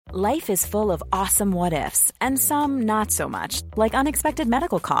Life is full of awesome what-ifs, and some not so much, like unexpected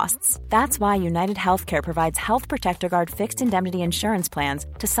medical costs. That's why United Healthcare provides Health Protector Guard fixed indemnity insurance plans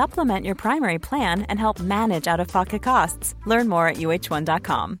to supplement your primary plan and help manage out-of-pocket costs. Learn more at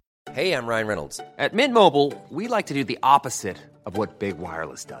uh1.com. Hey, I'm Ryan Reynolds. At Mint Mobile, we like to do the opposite of what Big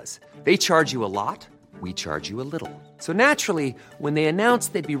Wireless does. They charge you a lot, we charge you a little. So naturally, when they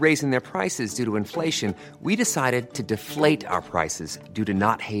announced they'd be raising their prices due to inflation, we decided to deflate our prices due to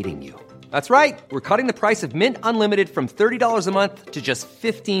not hating you. That's right. We're cutting the price of Mint Unlimited from $30 a month to just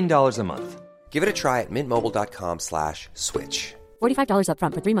 $15 a month. Give it a try at mintmobile.com/switch. $45 up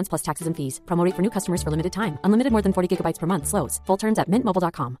front for 3 months plus taxes and fees. Promo rate for new customers for limited time. Unlimited more than 40 gigabytes per month. Slows full terms at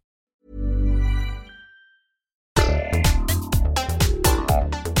mintmobile.com.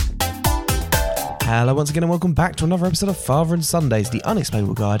 Hello once again and welcome back to another episode of Father and Sundays, the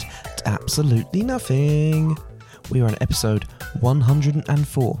unexplainable guide to absolutely nothing. We are on episode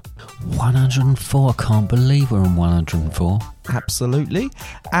 104. 104, I can't believe we're on 104. Absolutely.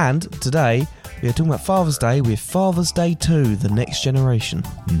 And today we are talking about Father's Day with Father's Day 2, The Next Generation.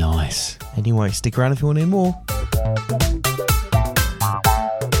 Nice. Anyway, stick around if you want to hear more.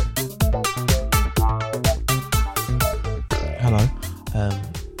 Hello,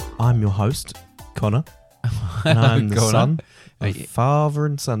 I'm your host, Connor, and I'm the Connor. son of Father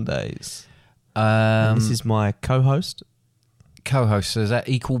and Sundays. And this is my co-host. Co-host, does that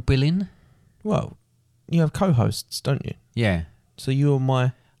equal billing? Well, you have co-hosts, don't you? Yeah. So you're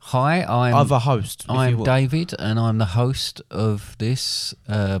my Hi, I'm other host. I'm David, and I'm the host of this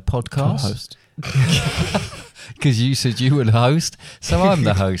podcast. Co-host. Because you said you were the host, so I'm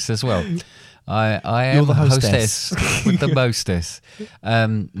the host as well. I am You're the hostess. with the mostess.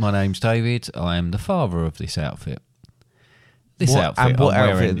 My name's David. I am the father of this outfit. What I'm outfit?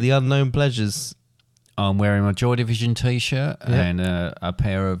 wearing, The Unknown Pleasures. I'm wearing my Joy Division t-shirt Yeah. and a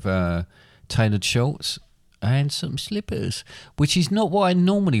pair of tailored shorts and some slippers, which is not what I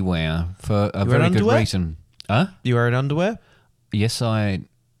normally wear for a very good underwear? reason. Huh? You wearing underwear? Yes, I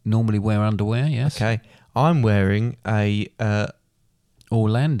normally wear underwear, yes. Okay. I'm wearing a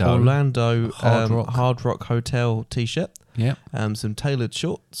Orlando Hard Rock Hotel t-shirt. Yep. Some tailored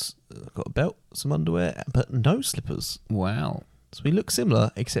shorts. I've got a belt, some underwear, but no slippers. Wow. So we look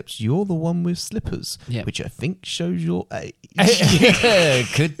similar, except you're the one with slippers, Yep. which I think shows your age.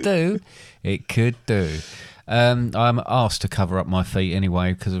 Could do. It could do. I'm asked to cover up my feet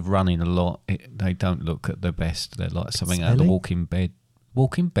anyway because of running a lot. They don't look at their best. They're like something out of The Walking Dead.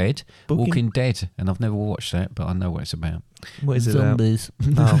 Walking Dead, and I've never watched that, but I know what it's about. What is it Zombies.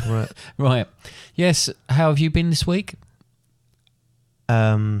 about? Oh, right. Right. Yes. How have you been this week?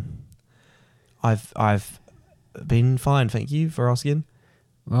 I've been fine, thank you for asking.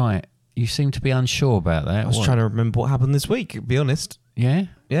 Right. You seem to be unsure about that. I was trying to remember what happened this week, to be honest. Yeah?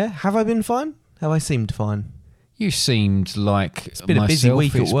 Yeah? Have I been fine? Have I seemed fine? You seemed like It's been a busy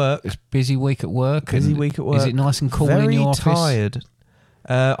week at work. It's busy week at work. Busy week at work. Is it nice and cool very in your office? Very tired.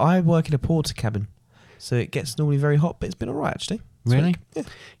 I work in a porter cabin, so it gets normally very hot, but it's been all right, actually. Really? Yeah.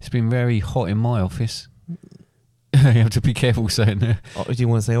 It's been very hot in my office. You have to be careful saying that. Oh, do you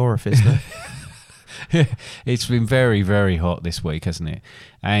want to say orifice, no? It's been very, very hot this week, hasn't it?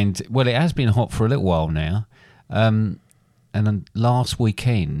 And, well, it has been hot for a little while now. And then last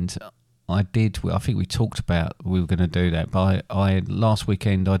weekend, I think we talked about we were going to do that, but last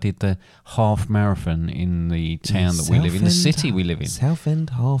weekend I did the half marathon in the town that we live in, the city we live in.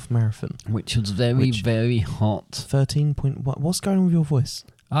 Southend half marathon. Which was very hot. 13.1. What's going on with your voice?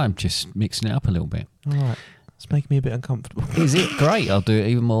 I'm just mixing it up a little bit. All right. It's making me a bit uncomfortable. Is it? Great. I'll do it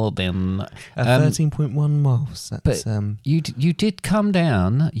even more than 13.1 miles. That's, but you did come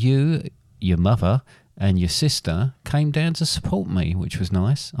down, your mother and your sister came down to support me, which was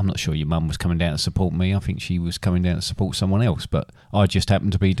nice. I'm not sure your mum was coming down to support me. I think she was coming down to support someone else, but I just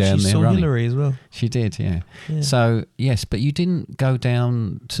happened to be down she there saw running. Hillary as well. She did, yeah. Yeah. So, yes, but you didn't go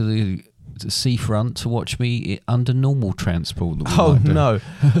down to the seafront to watch me under normal transport. That we might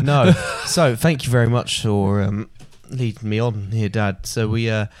do. No. So, thank you very much for leading me on here, Dad. So,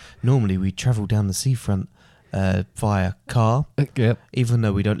 we normally travel down the seafront via car. Yep. Even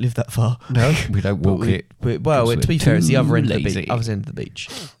though we don't live that far. No, we don't walk it. Well, to be fair, it's the other end of the lazy. beach. Other end of the beach.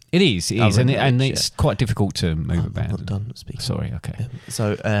 It is, and it's quite difficult to move about. I'm not done speaking. Sorry, okay.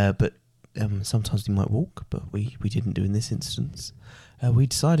 But sometimes we might walk, but we didn't do in this instance. We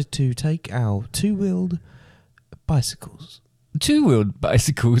decided to take our two-wheeled bicycles. Two-wheeled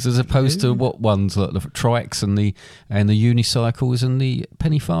bicycles, as opposed to what ones, like the trikes and the unicycles and the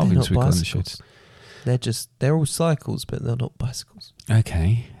penny farthings we got on the shorts. They're all cycles, but they're not bicycles.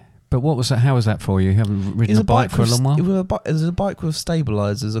 Okay, But what was that? How was that for you? You haven't ridden a bike for a long while? It was a bike with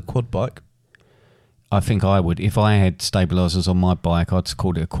stabilisers, a quad bike. I think I would. If I had stabilisers on my bike, I'd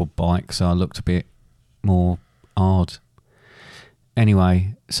call it a quad bike, so I looked a bit more hard.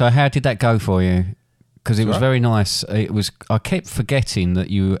 Anyway, so how did that go for you? Because it was very nice. I kept forgetting that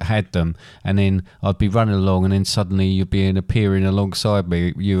you had them, and then I'd be running along, and then suddenly you'd be appearing alongside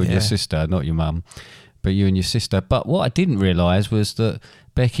me, you and your sister, not your mum, but you and your sister. But what I didn't realise was that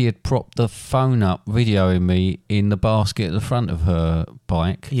Becky had propped the phone up, videoing me in the basket at the front of her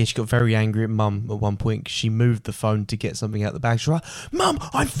bike. Yeah, she got very angry at Mum at one point 'cause she moved the phone to get something out the bag. She was like, "Mum,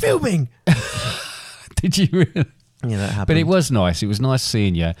 I'm filming!" Did you really? Yeah, that happened. But it was nice. It was nice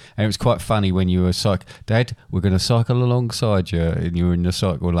seeing you. And it was quite funny when you were Dad, we're going to cycle alongside you. And you were in the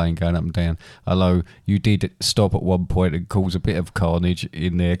cycle lane going up and down. Although you did stop at one point and cause a bit of carnage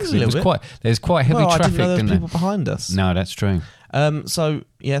in there. Because there's quite heavy traffic. I didn't know there in were people behind us. No, that's true. So,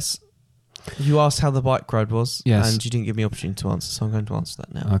 yes, you asked how the bike ride was. Yes. And you didn't give me the opportunity to answer. So I'm going to answer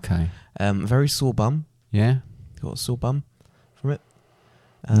that now. Okay. Very sore bum. Yeah? Got a sore bum from it.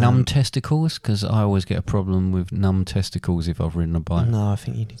 Numb testicles? Because I always get a problem with numb testicles if I've ridden a bike. No, I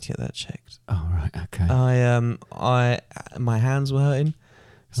think you need to get that checked. Oh, right, okay. My hands were hurting.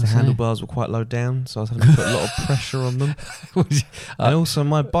 The handlebars were quite low down, so I was having to put a lot of pressure on them. And also,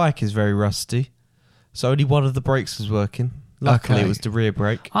 my bike is very rusty, so only one of the brakes was working. Luckily, it was the rear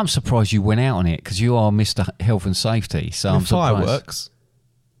brake. I'm surprised you went out on it, because you are Mr. Health and Safety, so I'm surprised. Fireworks.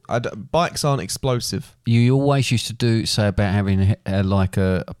 Bikes aren't explosive. You always used to say about having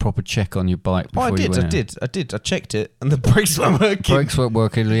a proper check on your bike before you went out. I did. I checked it, and the brakes weren't working. Brakes weren't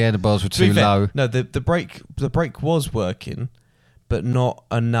working. The handlebars were too low. No, the brake was working, but not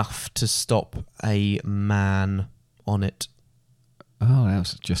enough to stop a man on it. Oh, that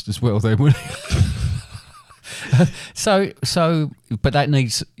was just as well then, wouldn't it? But that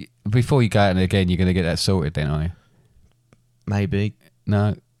needs, before you go out again, you're going to get that sorted then, are you? Maybe.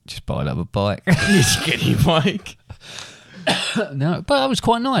 No. Just buy another bike. You need to get a new bike. No, but that was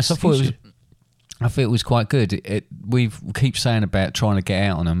quite nice. I thought it was quite good. We keep saying about trying to get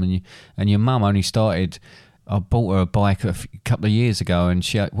out on them, and your mum only started. I bought her a bike a couple of years ago, and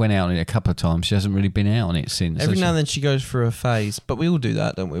she went out on it a couple of times. She hasn't really been out on it since. Every now and then she goes through a phase, but we all do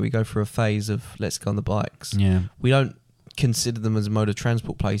that, don't we? We go through a phase of let's go on the bikes. Yeah. We don't consider them as mode of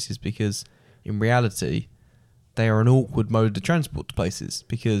transport places because, in reality, they are an awkward mode of transport to places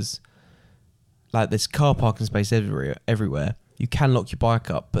because, like, there's car parking space everywhere. You can lock your bike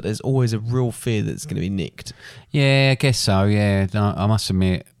up, but there's always a real fear that it's going to be nicked. Yeah, I guess so, yeah. No, I must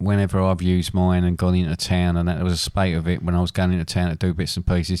admit, whenever I've used mine and gone into town, and there was a spate of it when I was going into town to do bits and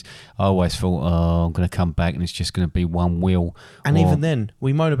pieces, I always thought, I'm going to come back and it's just going to be one wheel. And even then,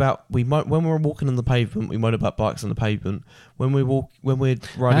 when we're walking on the pavement, we moan about bikes on the pavement. When we're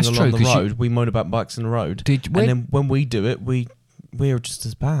riding along the road, we moan about bikes on the road. And then when we do it, we're just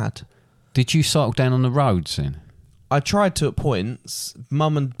as bad. Did you cycle down on the roads then? I tried to at points.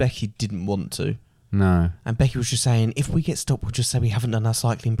 Mum and Becky didn't want to. No. And Becky was just saying, if we get stopped, we'll just say we haven't done our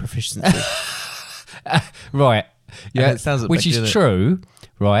cycling proficiency. Right. Yeah, it sounds like which Becky, is true.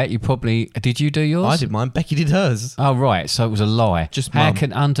 Right. You probably... Did you do yours? I did mine. Becky did hers. Oh, right. So it was a lie. Just How Mum.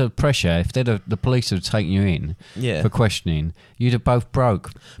 can, under pressure, if the police had taken you in for questioning, you'd have both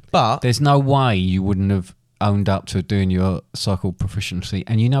broke. But... There's no way you wouldn't have owned up to doing your cycle proficiency,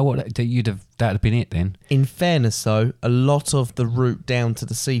 and you know what, that'd have been it then. In fairness though, a lot of the route down to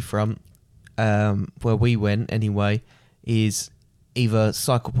the seafront, where we went anyway, is either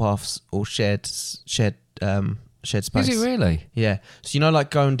cycle paths or shared space. Is it really? Yeah. So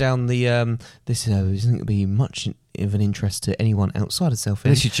like going down the this isn't going to be much of an interest to anyone outside of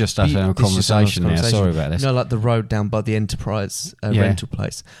Southend. This is just us having a conversation now. Sorry about this. Like the road down by the Enterprise rental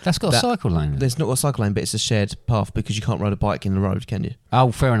place. That's got a cycle lane. There's not got a cycle lane, but it's a shared path because you can't ride a bike in the road, can you?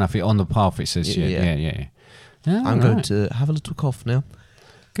 Oh, fair enough. On the path it says shared. Yeah. Oh, I'm going to have a little cough now.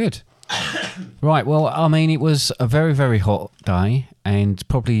 Good. Right, well, I mean, it was a very, very hot day, and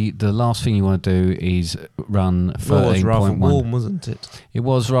probably the last thing you want to do is run 13.1. It was rather warm, wasn't it? It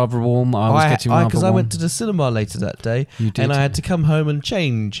was rather warm. Because I went to the cinema later that day, and I had to come home and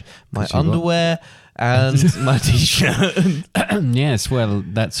change my underwear and my t-shirt. Yes, well,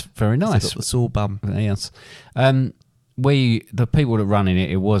 that's very nice. I got the sore bum. Yes. The people that run in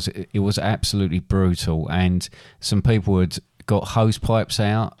it was absolutely brutal, and some people had got hose pipes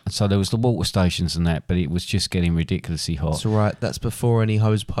out, so there was the water stations and that, but it was just getting ridiculously hot. That's right. That's before any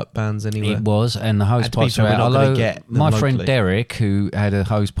hose pipe bans anywhere. It was, and the hose pipes were out. Although my friend Derek, who had a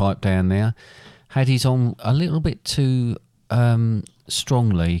hose pipe down there, had his on a little bit too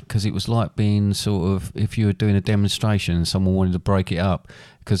strongly because it was like being sort of if you were doing a demonstration and someone wanted to break it up.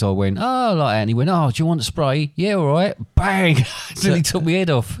 Because I went, oh, like that, and he went, oh, do you want to spray? Yeah, all right. Bang! So he took my head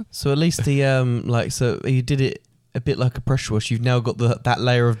off. So at least so you did it a bit like a pressure wash. You've now got that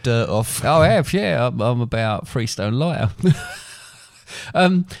layer of dirt off. Oh, I have, yeah. I'm about 3 stone lighter.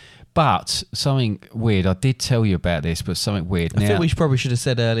 But something weird. I did tell you about this, but something weird. I think we probably should have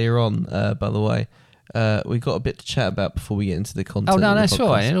said earlier on, by the way. We got a bit to chat about before we get into the content. Oh, no, that's all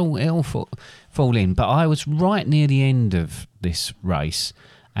right. It all fall in. But I was right near the end of this race,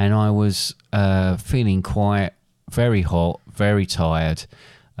 and I was feeling very hot, very tired,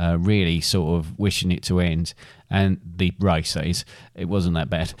 really sort of wishing it to end. And the race, that is, it wasn't that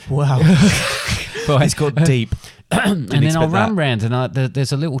bad. Wow. But it's got deep. And then I run round, and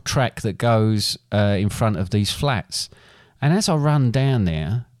there's a little track that goes in front of these flats. And as I run down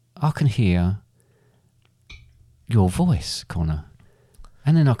there, I can hear your voice, Connor.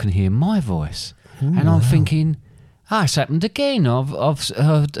 And then I can hear my voice. Ooh, and I'm thinking, it's happened again. I've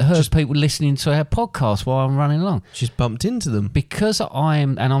heard people listening to our podcast while I'm running along. Just bumped into them. Because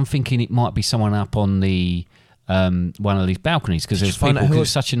I'm thinking it might be someone up on the one of these balconies, because there's people who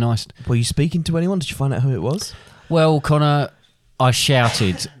such a nice... Were you speaking to anyone? Did you find out who it was? Well, Connor, I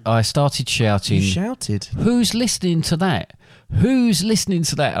shouted. I started shouting. You shouted? Who's listening to that? Who's listening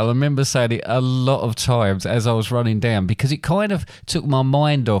to that? I remember saying it a lot of times as I was running down, because it kind of took my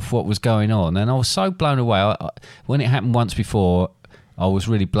mind off what was going on, and I was so blown away. When it happened once before, I was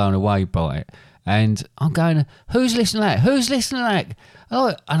really blown away by it. And I'm going, who's listening to that? Who's listening to that?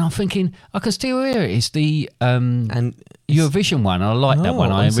 Oh, and I'm thinking, I can still hear it. It's the Eurovision one. I like that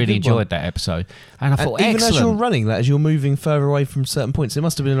one. I really enjoyed that episode. And I thought, even excellent. As you're running, as you're moving further away from certain points, there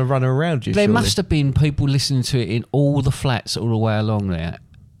must have been a runner around you. There must have been people listening to it in all the flats all the way along there.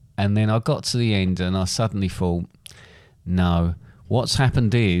 And then I got to the end and I suddenly thought, no. What's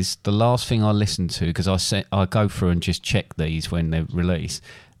happened is the last thing I listened to, because I go through and just check these when they're released.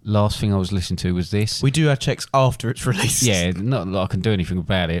 Last thing I was listening to was this. We do our checks after it's released. Yeah, not that I can do anything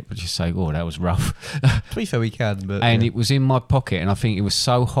about it, but just say, oh, that was rough. To be fair, we can. But and it was in my pocket, and I think it was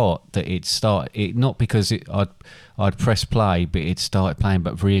so hot that it started. Not because I'd pressed play, but it started playing,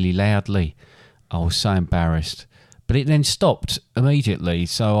 but really loudly. I was so embarrassed. But it then stopped immediately,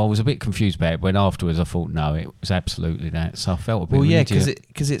 so I was a bit confused about it. When afterwards I thought, no, it was absolutely that. So I felt a bit. Well, yeah, because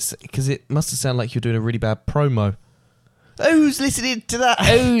it must have sounded like you're doing a really bad promo. Who's listening to that?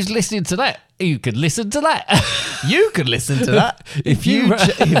 Who's listening to that? You could listen to that. You could listen to that if you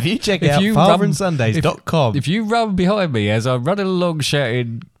check out fatherandsundays.com. If you run behind me as I'm running along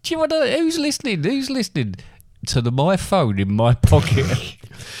shouting, do you want to? Who's listening? Who's listening to my phone in my pocket?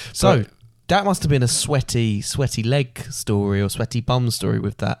 So that must have been a sweaty leg story or sweaty bum story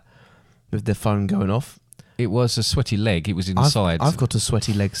with the phone going off. It was a sweaty leg. It was inside. I've got a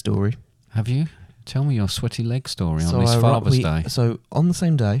sweaty leg story. Have you? Tell me your sweaty leg story on this Father's Day. So on the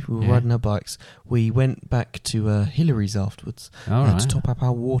same day, we were riding our bikes. We went back to Hillary's afterwards to top up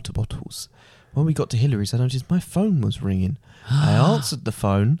our water bottles. When we got to Hillary's, I noticed my phone was ringing. I answered the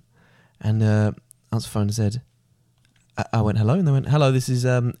phone, and answered the phone and said, I went, hello, and they went, hello, this is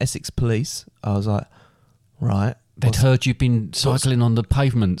Essex Police. I was like, right. They'd heard you'd been cycling on the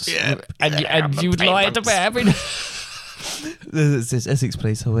pavements. Yeah. And you would lied about having... This is Essex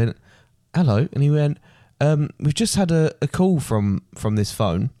Police. I went, hello, and he went, we've just had a call from this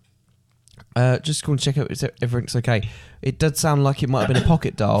phone. Just going to check out if everything's okay. It did sound like it might have been a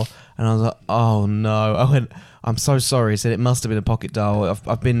pocket dial, and I was like, oh no. I went, I'm so sorry. He said it must have been a pocket dial.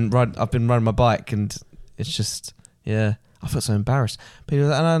 I've been riding my bike, and it's just, yeah. I felt so embarrassed. But he was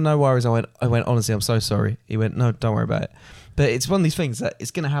like, no worries. I went, honestly, I'm so sorry. He went, no, don't worry about it. But it's one of these things that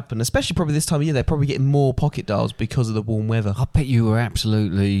it's going to happen, especially probably this time of year. They're probably getting more pocket dials because of the warm weather. I bet you were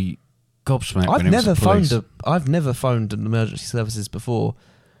absolutely gobsmacked. I've never phoned an emergency services before,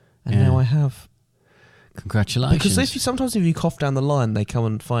 and now I have. Congratulations. Because sometimes if you cough down the line, they come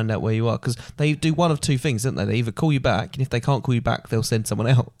and find out where you are. Because they do one of two things, don't they? They either call you back, and if they can't call you back, they'll send someone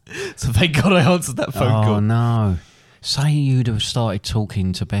out. So they got to answer that phone call. Oh no! Say you'd have started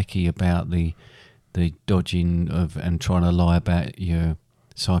talking to Becky about the dodging of and trying to lie about your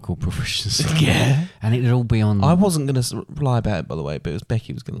cycle proficiency. Yeah. And it'd all be on... I wasn't going to lie about it, by the way, but it was Becky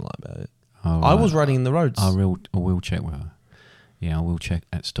who was going to lie about it. Oh, right. I was riding in the roads. I will check with her. Yeah, I will check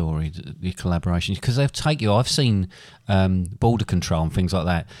that story, the collaborations, because they'll take you... I've seen border control and things like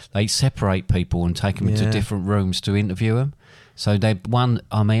that. They separate people and take them into different rooms to interview them. So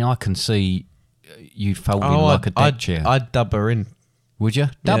I can see you folding like a deck chair. I'd dub her in. Would you?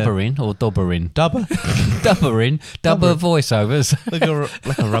 Dubber-in or dobber-in? Dubber. Dubber-in. Dubber voiceovers.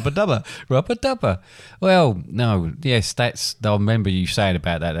 like a rubber dubber. Rubber dubber. Well, no. Yes, I remember you saying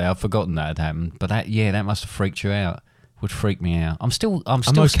about that. I've forgotten that had happened. But that must have freaked you out. Would freak me out. I'm still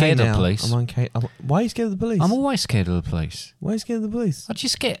okay scared now. of the police. I'm okay. Why are you scared of the police? I'm always scared of the police. Why are you scared of the police? I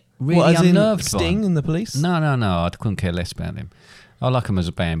just get really What, as in unnerved by Sting them. and the police? No. I couldn't care less about them. I like them as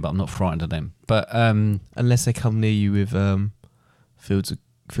a band, but I'm not frightened of them. But Unless they come near you with field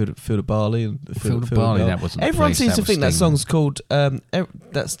of barley and Field of Barley, that wasn't the Everyone police, seems that to was think that Sting. song's called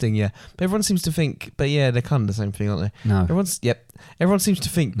that's Sting, yeah. But everyone seems to think, but yeah, they're kind of the same thing, aren't they? No. Everyone seems to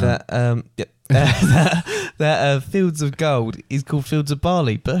think No. that Fields of Gold is called Fields of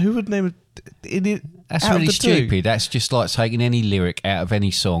Barley. But who would name it? That's out of really the two? stupid. That's just like taking any lyric out of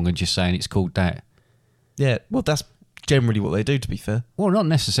any song and just saying it's called that. Yeah, well, that's generally what they do. To be fair, Well, not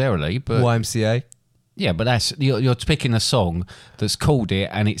necessarily, but YMCA, yeah, but that's you're picking a song that's called it,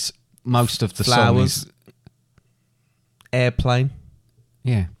 and it's most of the Flowers, song is Airplane.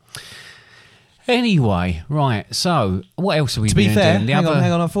 yeah. Anyway, right. So, what else have we To been be fair, doing? hang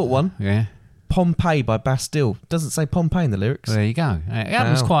on, I thought one. Yeah, Pompeii by Bastille. Doesn't say Pompeii in the lyrics. well, there you go. It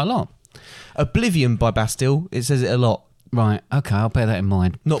happens Wow. quite a lot. Oblivion by Bastille. It says it a lot. Right. Okay, I'll bear that in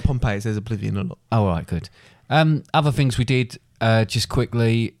mind. Not Pompeii. It says Oblivion a lot. All right, good. Other things we did, just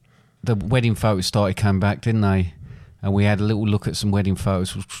quickly, the wedding photos started coming back, didn't they? And we had a little look at some wedding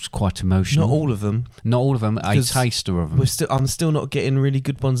photos, which was quite emotional. Not all of them. Not all of them. A 'Cause taster of them. I'm still not getting really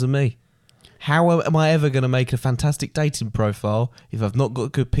good ones of me. How am I ever going to make a fantastic dating profile if I've not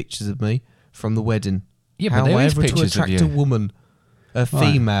got good pictures of me from the wedding? Yeah, How but there am I is ever to pictures of attract you. a woman, a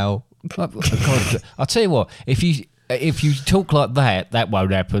female? I'll tell you what. If you talk like that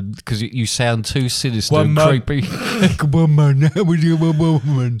won't happen because you sound too sinister One and man. creepy. Come on, now we do one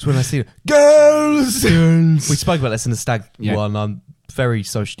woman. It's when I see her, girls. We spoke about this in the stag one. I'm very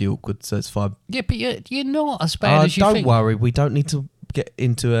socially awkward, so it's fine. Yeah, but you're not as bad as you don't think. worry, we don't need to get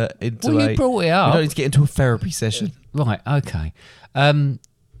into a. Well, you brought it up. We don't need to get into a therapy session. Right, okay.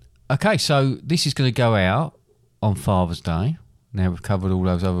 Okay, so this is going to go out on Father's Day. Now we've covered all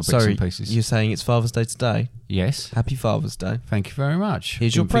those other bits Sorry, and pieces. you're saying it's Father's Day today. Yes. Happy Father's Day. Thank you very much.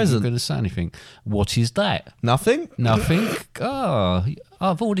 Here's your Didn't think you present. were going to say anything. What is that? Nothing. Nothing. Oh,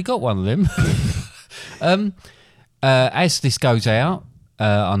 I've already got one of them. As this goes out,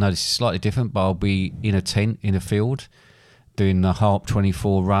 I know this is slightly different, but I'll be in a tent in a field doing the Harp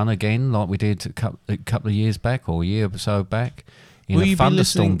 24 run again, like we did a couple of years back or a year or so back. In a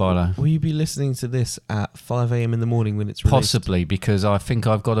thunderstorm, by the Will you be listening to this at 5 a.m. in the morning when it's released? possibly, because I think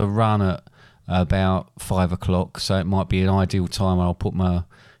I've got to run at about 5 o'clock, so it might be an ideal time. I'll put my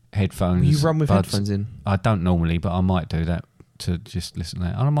headphones. Will you run with buds. headphones in? I don't normally, but I might do that to just listen to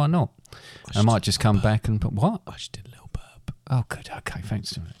that. And I might not. I might just come back and put what? I just did a little burp. Oh, good. Okay,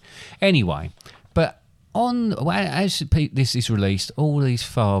 thanks. Anyway, but as this is released, all these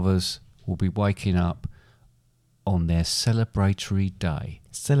fathers will be waking up on their celebratory day.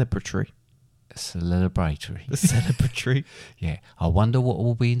 Celebratory. Celebratory. Yeah. I wonder what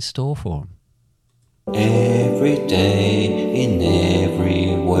will be in store for them. Every day, in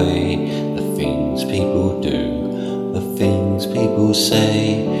every way, the things people do, the things people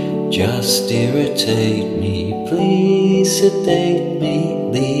say, just irritate me, please sedate me.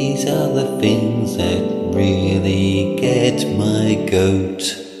 These are the things that really get my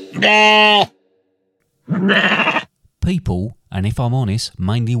goat. People, and if I'm honest,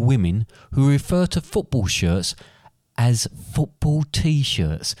 mainly women, who refer to football shirts as football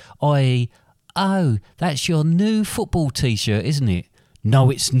t-shirts, i.e., oh, that's your new football t-shirt, isn't it? No,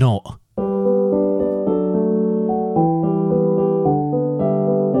 it's not.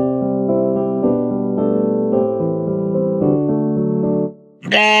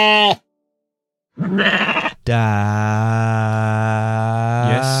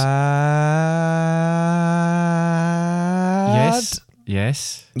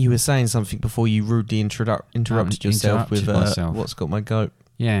 Yes. You were saying something before you rudely interrupted yourself with myself. what's got my goat.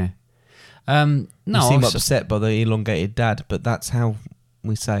 Yeah. No, You seem I was- upset by the elongated dad, but that's how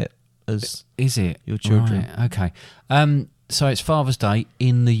we say it as Is it? your children. Right, okay. So it's Father's Day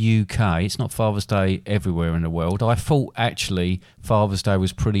in the UK. It's not Father's Day everywhere in the world. I thought actually Father's Day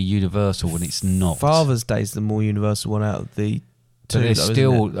was pretty universal, and it's not. Father's Day is the more universal one out of the two. But there's though, isn't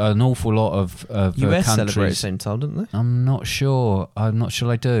still it? an awful lot of US celebrate at the countries. same time, didn't they? I'm not sure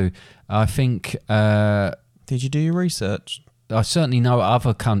they do. I think Did you do your research? I certainly know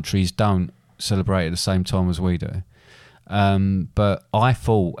other countries don't celebrate at the same time as we do. But I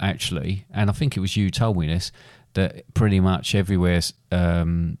thought actually, and I think it was you told me this, that pretty much everywhere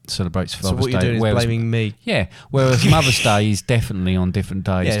celebrates Father's So what Day. you're doing is whereas- blaming me. Yeah, whereas Mother's Day is definitely on different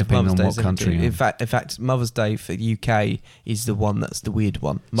days depending on what country. In fact, Mother's Day for the UK is the one that's the weird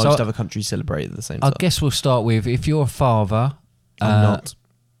one. Most other countries celebrate at the same time. I guess we'll start with, if you're a father... I'm not.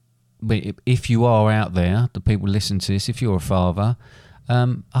 But if you are out there, the people listening to this, if you're a father,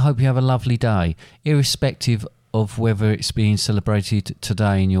 I hope you have a lovely day, irrespective of whether it's being celebrated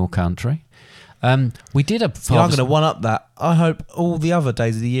today in your country. We did a I'm Father's... going to one up that. I hope all the other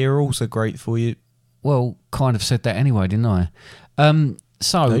days of the year are also great for you. Well, kind of said that anyway, didn't I?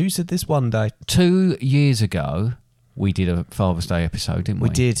 So, No, you said this one day. 2 years ago, we did a Father's Day episode, didn't we?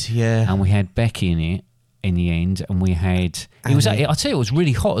 We did, yeah. And we had Becky in it in the end, and we had... I tell you, it was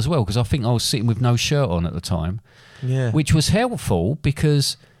really hot as well, because I think I was sitting with no shirt on at the time, Yeah. which was helpful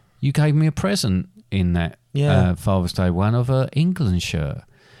because you gave me a present in that Father's Day one of an England shirt,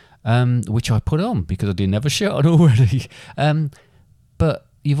 which I put on because I didn't have a shirt on already. But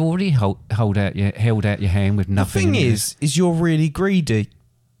you've already held out your hand with The nothing. thing in it. is you're really greedy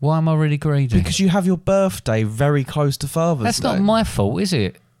Why am I really greedy? because you have your birthday very close to Father's That's Day. not my fault, is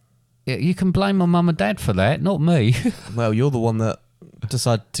it? You can blame my mum and dad for that, not me. Well, you're the one that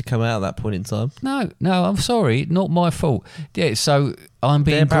decided to come out at that point in time. No, I'm sorry, not my fault. Yeah, so I'm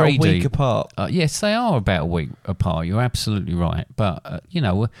being They're about greedy. a week apart. Yes, they are about a week apart. You're absolutely right, but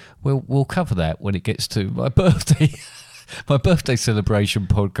we'll cover that when it gets to my birthday, my birthday celebration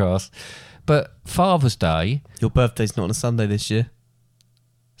podcast. But Father's Day, Your birthday's not on a Sunday this year.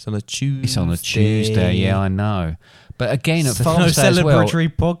 It's on a Tuesday. it's on a Tuesday. Yeah, I know. But again, at So Father's no Day as well,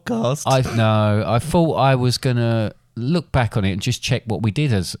 celebratory podcast. I thought I was gonna look back on it and just check what we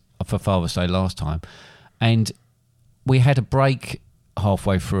did for Father's Day last time, and we had a break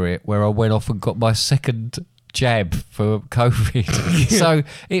halfway through it where I went off and got my second jab for COVID. So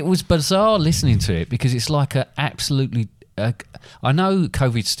it was bizarre listening to it because it's like a absolutely. I know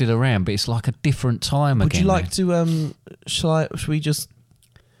COVID's still around, but it's like a different time Would again. you like to? Should we just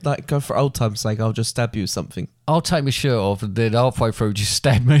like go for old time's sake? I'll just stab you with something. I'll take my shirt off and then halfway through just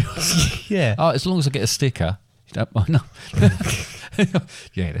stab me. Yeah. Oh, as long as I get a sticker. You don't mind. No.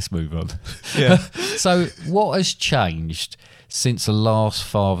 Yeah, let's move on. Yeah. So what has changed since the last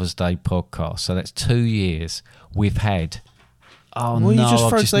Father's Day podcast? So that's 2 years we've had. Oh Well, you no, just I've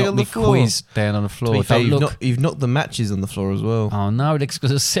throw just something knocked on my the floor. quiz down on the To floor. be fair, Don't look. you've knocked the matches on the floor as well. Oh no, it's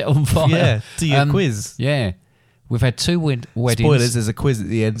going to set on fire. Yeah, do your quiz. Yeah. We've had two weddings. Spoilers, there's a quiz at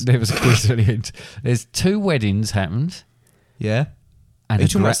the end. There was a quiz at the end. There's 2 weddings happened. Yeah. And Are you a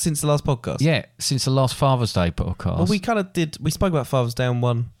talking gra- about since the last podcast? Yeah, since the last Father's Day podcast. Well, we kind of did. We spoke about Father's Day on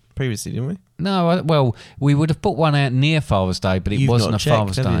one previously, didn't we? No, we would have put one out near Father's Day, but it You've wasn't not a checked,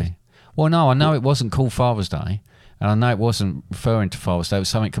 Father's have Day. you? Well, no, I know it wasn't called Father's Day, and I know it wasn't referring to Father's Day. It was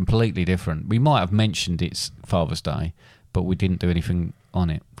something completely different. We might have mentioned it's Father's Day, but we didn't do anything on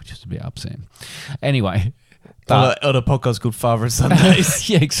it, which is a bit upsetting. Anyway. On a podcast called Father and Sundays.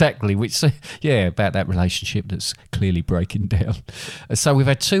 Yeah, exactly. About that relationship that's clearly breaking down. So we've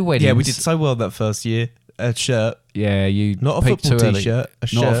had 2 weddings. Yeah, we did so well that first year. A shirt. Yeah, you Not a peaked football too early. t-shirt,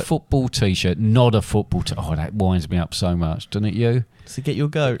 a Not a shirt. football t-shirt. Not a football t-shirt. Oh, that winds me up so much, doesn't it, you? To get your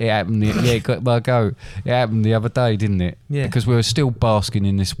goat. It happened. It got my go. It happened the other day, didn't it? Yeah. Because we were still basking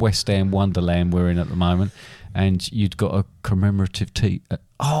in this West End wonderland we're in at the moment, and you'd got a commemorative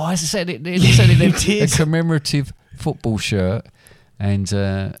I said it. It said it. You did. A commemorative football shirt and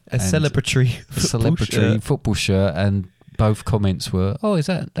A celebratory football shirt, and both comments were, "Oh,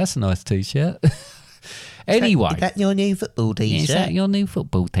 that's a nice t-shirt." Anyway, Is that your new football is that your new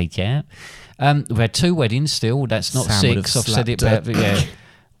football t-shirt? We've had 2 weddings still. That's not Sam would 6. have I've said it slapped about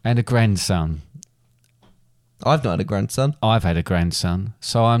and a grandson. I've not had a grandson. I've had a grandson,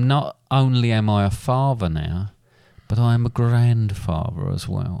 so I'm not only am I a father now, but I am a grandfather as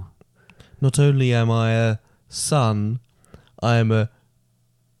well. Not only am I a son, I'm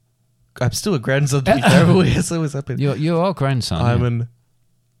still a grandson to be fair. Yes, always happened. You are a grandson. I'm yeah. an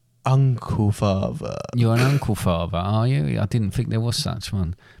uncle father. You're an uncle father, are you? I didn't think there was such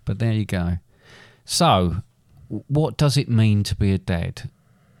one, but there you go. So, what does it mean to be a dad?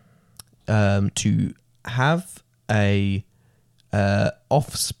 To have a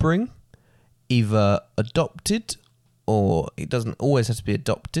offspring, either adopted or it doesn't always have to be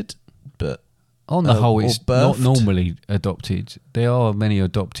adopted, but On the whole, or it's not birthed. normally adopted. There are many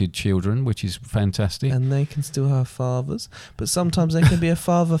adopted children, which is fantastic. and they can still have fathers, but sometimes they can be a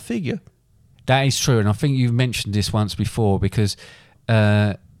father figure. That is true, and I think you've mentioned this once before because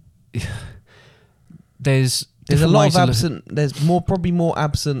there's There's a different lot ways of look- absent. There's probably more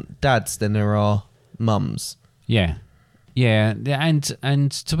absent dads than there are mums. Yeah, and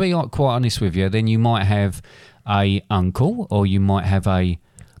to be quite honest with you, then you might have a uncle, or you might have a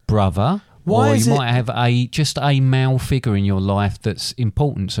brother, Why or is you it- might have just a male figure in your life that's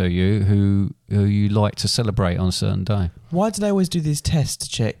important to you, who you like to celebrate on a certain day. Why do they always do this test to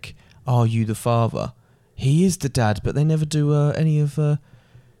check, are you the father? He is the dad, but they never do any of,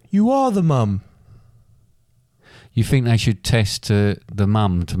 you are the mum. You think they should test the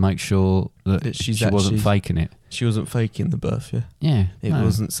mum to make sure that That she's she wasn't actually- faking it? She wasn't faking the birth, yeah? Yeah. It no.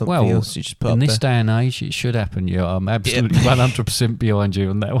 wasn't something well, else you just put in up this there. day and age, it should happen. Yeah, I'm absolutely 100% behind you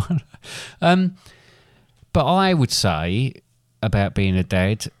on that one. But I would say about being a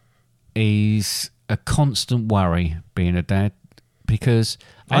dad is a constant worry being a dad, because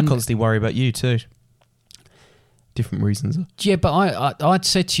I constantly worry about you too. Different reasons. yeah, but I'd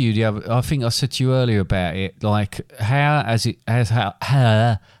said to you I think I said to you earlier about it, like how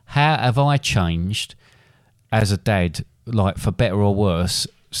have I changed as a dad, like for better or worse,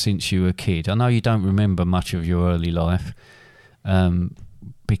 since you were a kid? I know you don't remember much of your early life,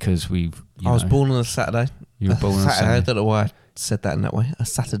 because I was born on a Saturday. You were born on a I Saturday. don't know why I said that in that way. A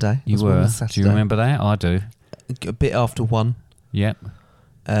Saturday. I You was born on were. a Do Saturday. you remember that? I do. A bit after 1. Yep.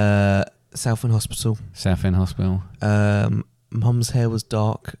 Southend Hospital. Southend Hospital. Mum's hair was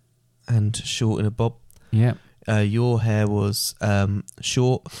dark and short in a bob. Yep. Your hair was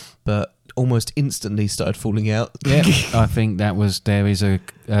short, but almost instantly started falling out. Yep. I think there is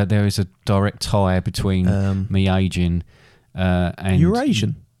a direct tie between me aging and You're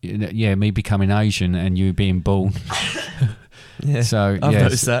Asian. Yeah, me becoming Asian and you being born. Yeah, So I've yes.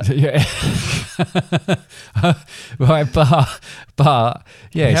 noticed that. Yeah. Right, but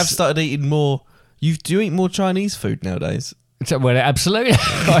yes. You have started eating more. Do you eat more Chinese food nowadays? So, well, absolutely.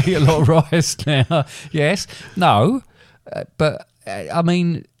 I eat a lot of rice now. Yes. No. But I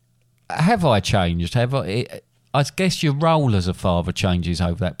mean, have I changed? I guess your role as a father changes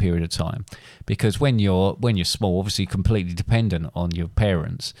over that period of time, because when you're small, obviously completely dependent on your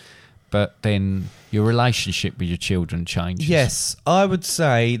parents, but then your relationship with your children changes. Yes, I would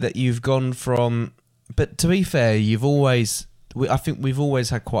say that you've gone from. But to be fair, I think we've always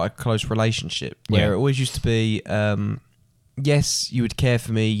had quite a close relationship where Yeah. it always used to be. Yes, you would care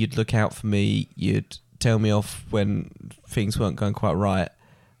for me, you'd look out for me, you'd tell me off when things weren't going quite right.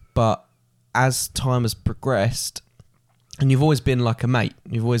 But as time has progressed, and you've always been like a mate,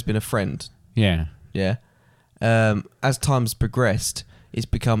 you've always been a friend, Yeah. yeah. As time's progressed, it's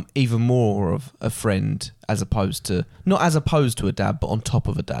become even more of a friend not as opposed to a dad, but on top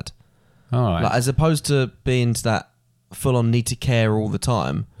of a dad. All right. Like, as opposed to being to that full-on need to care all the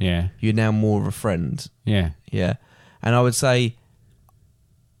time, yeah. you're now more of a friend. Yeah. Yeah. And I would say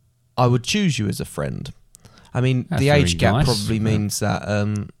I would choose you as a friend. I mean, That's the very age gap nice. probably means that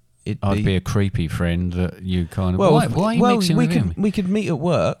I'd be a creepy friend that you kind of. well, why are you mixing with him? we could meet at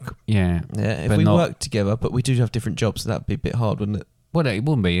work. Yeah. Yeah, if but we not- worked together, but we do have different jobs, so that'd be a bit hard, wouldn't it? Well, it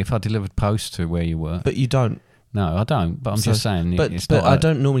wouldn't be if I delivered post to where you were. But you don't. No, I don't. But I'm So- just saying. But it's but not I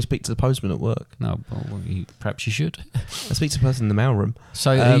don't normally speak to the postman at work. No, well, perhaps you should. I speak to the person in the mailroom.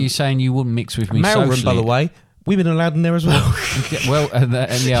 So are you saying you wouldn't mix with me Mailroom, socially? by the way, women are allowed in there as well. Yeah, well, and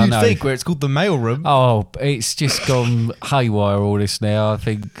yeah, I You'd know. think where it's called the mailroom. Oh, it's just gone haywire all this now. I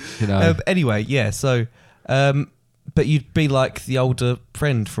think, you know. Anyway, yeah. So, but you'd be like the older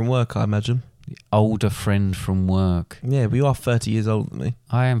friend from work, I imagine. Older friend from work. Yeah, but you are 30 years older than me.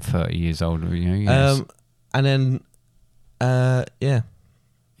 I am 30 years older than you. Yes. And then, yeah.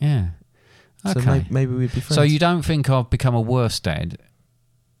 Yeah. So Okay. maybe we'd be friends. So you don't think I've become a worse dad?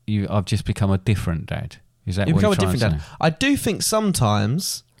 I've just become a different dad. Is that you what become a you're trying different to dad. say? I do think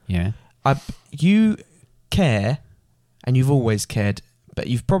sometimes Yeah. you care, and you've always cared, but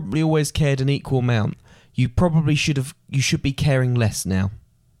you've probably always cared an equal amount. You should be caring less now.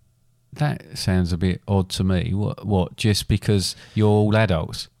 That sounds a bit odd to me. What? Just because you're all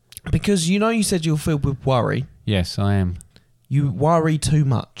adults? Because you said you're filled with worry. Yes, I am. You worry too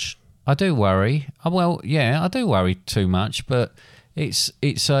much. I do worry. Well, yeah, I do worry too much, but it's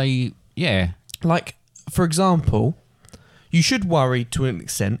a yeah. Like, for example, you should worry to an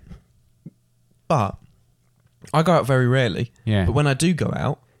extent, but I go out very rarely. Yeah. But when I do go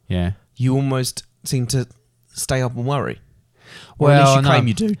out, Yeah. you almost seem to stay up and worry. Or Well, at least you I know. claim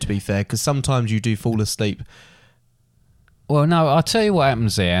you do, to be fair, because sometimes you do fall asleep. Well, no, I'll tell you what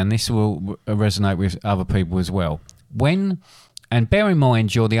happens there, and this will resonate with other people as well. And bear in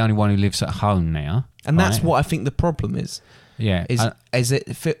mind, you're the only one who lives at home now. And that's right? what I think the problem is. Yeah.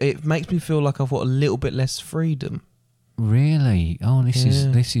 It makes me feel like I've got a little bit less freedom. Really? Oh, this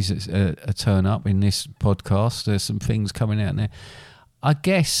Yeah. is a turn up in this podcast. There's some things coming out there. I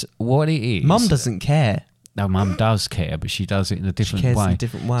guess what it is. Mum doesn't care. No, Mum does care, but she does it in a different cares way. in a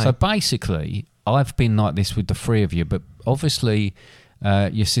different way. So basically, I've been like this with the three of you, but obviously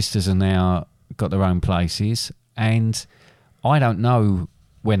your sisters are now got their own places, and I don't know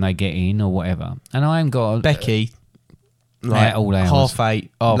when they get in or whatever. And I haven't got Becky, like all hours. 8:30,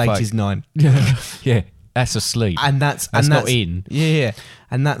 Half latest 9. Yeah, that's asleep. And that's not in. Yeah.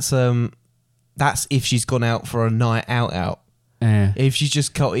 And that's if she's gone out for a night out. Yeah. If she's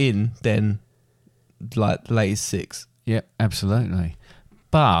just got in, then like the latest 6. Yeah, absolutely.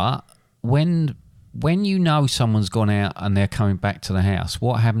 But when you know someone's gone out and they're coming back to the house,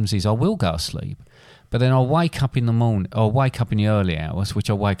 what happens is I will go to sleep, but then I'll wake up in the morning, or wake up in the early hours, which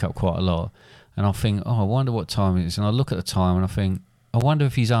I wake up quite a lot, and I'll think, I wonder what time it is, and I look at the time and I think, I wonder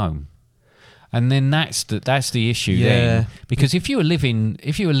if he's home. And then that's the issue then, because if you were living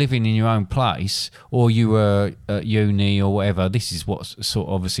in your own place, or you were at uni or whatever, this is what sort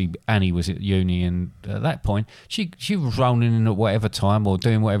of, obviously Annie was at uni, and at that point she was rolling in at whatever time or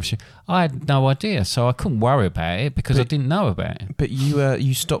doing whatever I had no idea, so I couldn't worry about it because I didn't know about it. But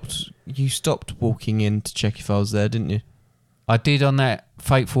you stopped walking in to check if I was there, didn't you? I did on that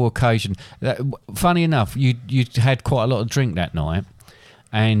fateful occasion. Funny enough, you had quite a lot of drink that night.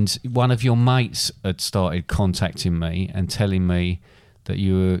 And one of your mates had started contacting me and telling me that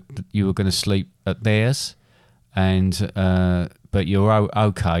you were going to sleep at theirs, and but you're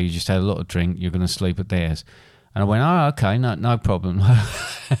okay. You just had a lot of drink. You're going to sleep at theirs. And I went, oh, okay, no problem.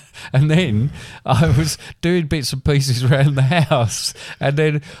 And then I was doing bits and pieces around the house, and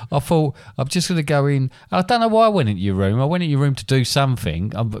then I thought, I'm just going to go in. I don't know why I went into your room. I went into your room to do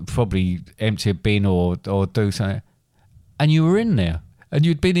something. I'm probably empty a bin or do something. And you were in there. And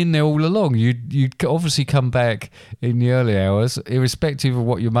you'd been in there all along. You'd obviously come back in the early hours, irrespective of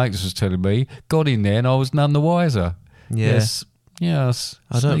what your mates was telling me. Got in there, and I was none the wiser. Yeah. Yes.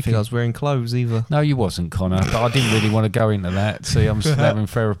 I don't think I was wearing clothes either. No, you wasn't, Connor. But I didn't really want to go into that. See, I'm still having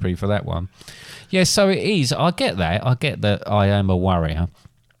therapy for that one. Yeah, so it is. I get that. I get that I am a worrier.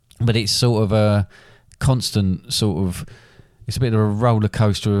 But it's sort of a constant sort of... It's a bit of a roller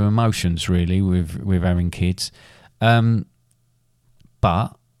coaster of emotions, really, with having kids.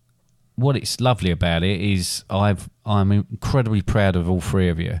 But what it's lovely about it is I'm incredibly proud of all three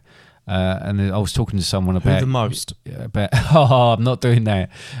of you. And I was talking to someone about... Who the most? I'm not doing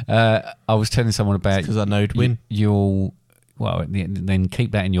that. I was telling someone about... Because I know you'd win. Well, then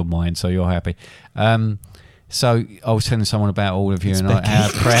keep that in your mind so you're happy. So I was telling someone about all of you and how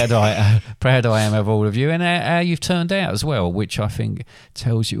proud I am of all of you, and how you've turned out as well, which I think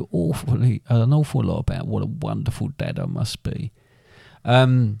tells you an awful lot about what a wonderful dad I must be.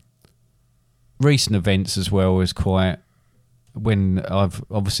 Recent events as well is quite... When I've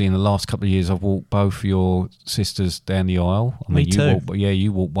obviously in the last couple of years I've walked both your sisters down the aisle. I mean, Me too.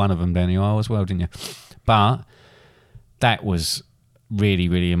 You walked one of them down the aisle as well, didn't you? But that was really,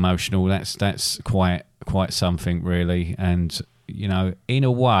 really emotional. That's quite something, really. And you know, in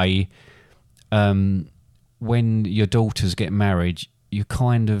a way, when your daughters get married, you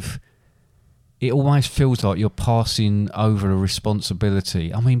kind of... It almost feels like you're passing over a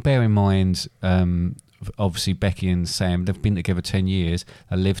responsibility. I mean, bear in mind, obviously Becky and Sam, they've been together 10 years.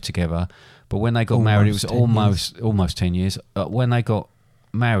 They lived together. But when they got married, it was almost 10 years. When they got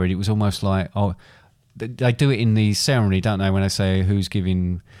married, it was almost like... they do it in the ceremony, don't they, when they say who's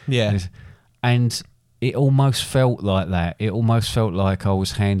giving... Yeah. This. And it almost felt like that. It almost felt like I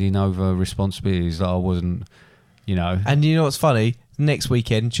was handing over responsibilities that I wasn't, you know... And you know what's funny? Next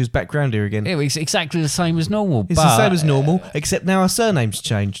weekend, she was back round here again. It was exactly the same as normal. It's the same as normal, except now our surname's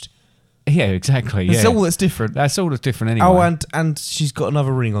changed. Yeah, exactly. That's all that's different. That's all that's different anyway. Oh, and she's got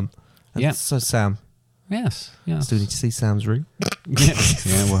another ring on. Yeah. So Sam. Yes. Still need to see Sam's ring.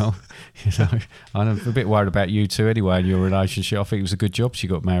 Yeah, well, you know, I'm a bit worried about you two anyway in your relationship. I think it was a good job she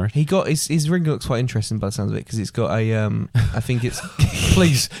got married. He got his ring looks quite interesting by the sounds of it because it's got a I think it's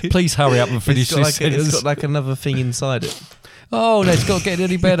please hurry up and finish this sentence. It's got like another thing inside it. Oh, that's got to get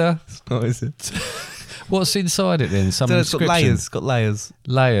any better. What is it? What's inside it then? Some It's got inscription? layers. Got layers.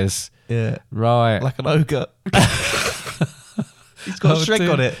 Layers. Yeah. Right. Like an ogre. He's got a Shrek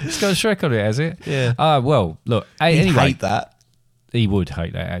on it. It's got a Shrek on it, has it? Yeah. Well, look. He'd Anyway, hate that. he would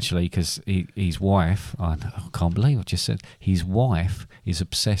hate that actually because his wife. I can't believe I just said his wife is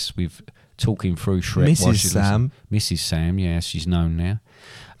obsessed with talking through Shrek. Mrs. Sam. Mrs. Sam. Yeah, she's known now.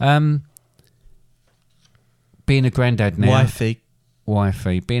 Being a granddad now.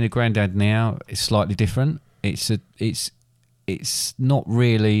 Wifey. Being a granddad now is slightly different. It's not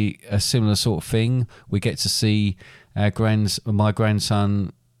really a similar sort of thing. We get to see my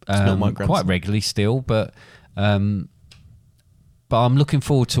grandson not my grandson. quite regularly still, but I'm looking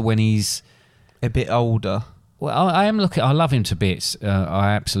forward to when he's a bit older. Well, I am looking. I love him to bits.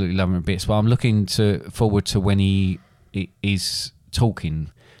 I absolutely love him to bits. But I'm looking forward to when he is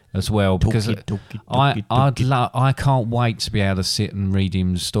talking as well, because I can't wait to be able to sit and read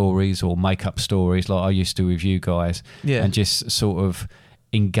him stories or make up stories like I used to with you guys, and just sort of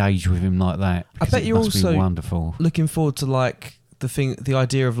engage with him like that. I bet you're also wonderful. Looking forward to like the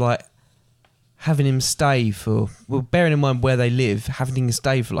idea of like having him stay for, well, bearing in mind where they live, having him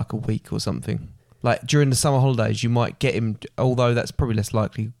stay for like a week or something. Like during the summer holidays, you might get him, although that's probably less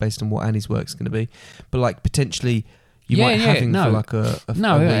likely based on what Annie's work's going to be. But like potentially, you might have him for like a week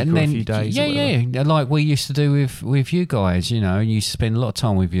or a few days. Yeah, like we used to do with you guys. You know, you used to spend a lot of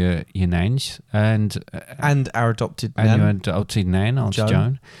time with your nans and our adopted and nan. your adopted nan, Aunt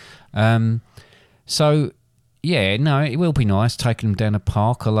Joan. So yeah, no, it will be nice taking him down a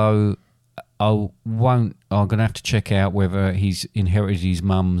park. Although I'm going to have to check out whether he's inherited his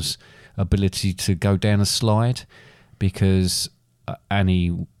mum's ability to go down a slide, because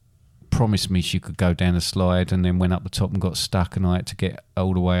Annie promised me she could go down a slide and then went up the top and got stuck, and I had to get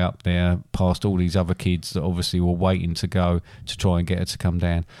all the way up there past all these other kids that obviously were waiting to go to try and get her to come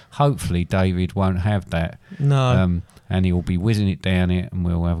down. Hopefully David won't have that. No. And he'll be whizzing it down it and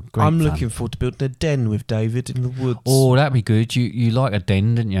we'll have a great I'm fun. looking forward to building a den with David in the woods. Oh, that'd be good. You like a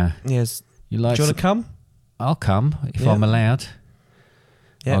den, didn't you? Yes. You like Do you want to come? I'll come if I'm allowed.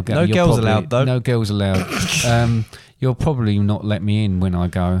 Yeah. No girls allowed though. No girls allowed. You'll probably not let me in when I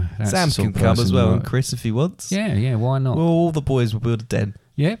go. That's Sam can come as well, and Chris if he wants. Yeah, why not? Well, all the boys will build a den.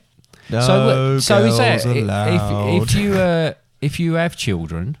 Yeah. No so is that allowed. if you have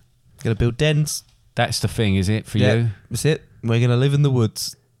children, Gonna build dens. that's the thing, is it for you? That's it. We're gonna live in the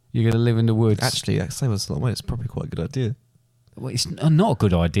woods. You're going to live in the woods. Actually, that save us a lot of money. It's probably quite a good idea. Well, it's not a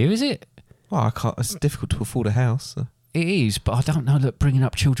good idea, is it? Well, I can't. It's difficult to afford a house. So. It is, but I don't know that bringing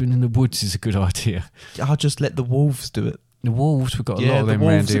up children in the woods is a good idea. I'll just let the wolves do it. The wolves, we've got a lot of them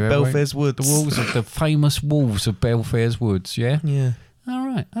around here. The wolves of Belfair's Woods. The wolves of the famous wolves of Belfair's Woods, yeah? Yeah. All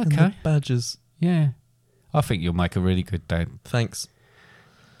right, okay. And the badgers. Yeah. I think you'll make a really good dad. Thanks.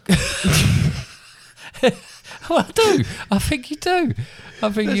 Well, I do. I think you do. I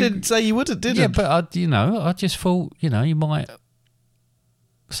didn't say you wouldn't, did I? Yeah, but I just thought, you might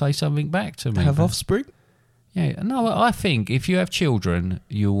say something back to me. Have offspring? Yeah. No, I think if you have children,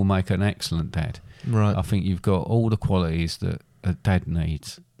 you will make an excellent dad. Right. I think you've got all the qualities that a dad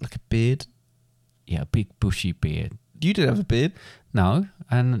needs. Like a beard? Yeah, a big bushy beard. You didn't have a beard. No,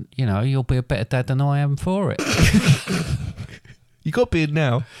 and, you'll be a better dad than I am for it. You got a beard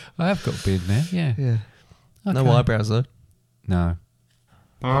now? I have got a beard now, yeah. Yeah. Okay. No eyebrows, though. No.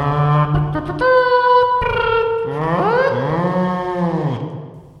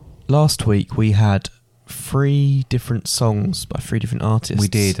 Last week we had 3 different songs by 3 different artists. We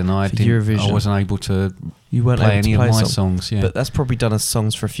did, and I wasn't able to play any of my songs. Yeah, but that's probably done as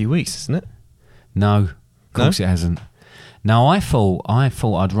songs for a few weeks, isn't it? No, of course it hasn't. No, I thought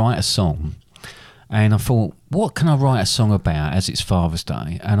I'd write a song, and I thought, what can I write a song about as it's Father's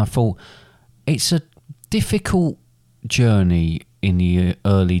Day? And I thought, it's a difficult journey in the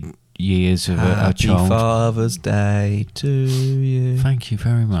early years of a child. Happy Father's Day to you. Thank you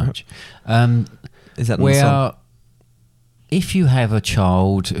very much. Is that the song? If you have a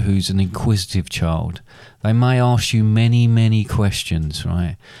child who's an inquisitive child, they may ask you many, many questions,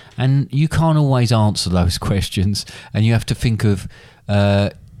 right? And you can't always answer those questions, and you have to think of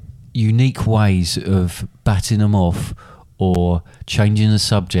unique ways of batting them off or changing the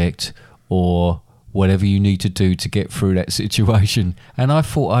subject or whatever you need to do to get through that situation. And I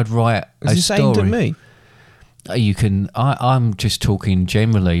thought I'd write a story. Is this aimed at me? You can. I'm just talking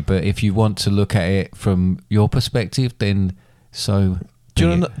generally, but if you want to look at it from your perspective, then so. Do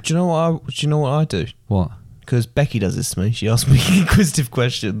you know what I do? What? Because Becky does this to me. She asks me inquisitive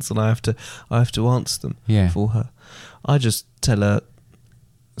questions, and I have to answer them. Yeah. For her. I just tell her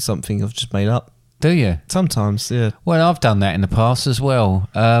something I've just made up. Do you? Sometimes, yeah. Well, I've done that in the past as well,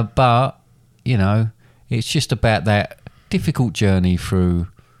 but it's just about that difficult journey through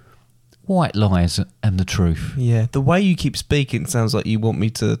white lies and the truth. Yeah, the way you keep speaking sounds like you want me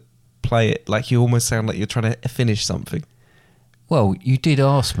to play it. Like you almost sound like you're trying to finish something. Well, you did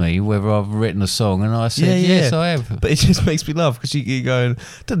ask me whether I've written a song, and I said, yes, I have. But it just makes me laugh because you're going,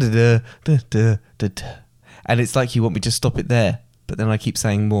 da-da-da, da-da, da-da. And it's like you want me to stop it there, but then I keep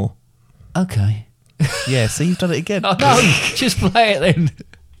saying more. Okay. Yeah, so you've done it again. Oh, no, just play it then.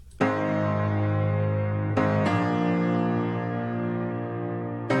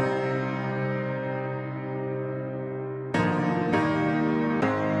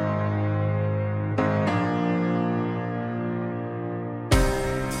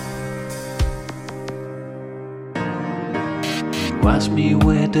 ask me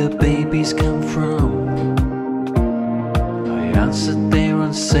where the babies come from. I answered they're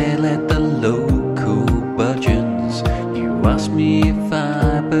on sale at the local Budgeons. You ask me if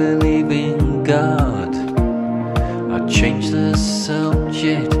I believe in God. I change the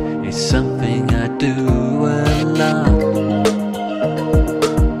subject, it's something I do a lot.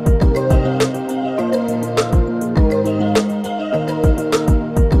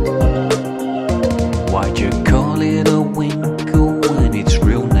 Why'd you call it a winkle when its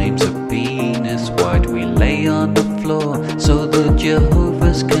real name's a penis? Why'd we lay on the floor so the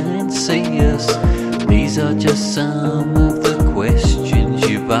Jehovah's can't see us? These are just some of the questions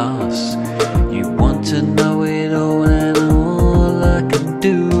you've asked. You want to know it all, and all I can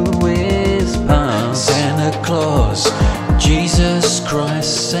do is pass. Santa Claus, Jesus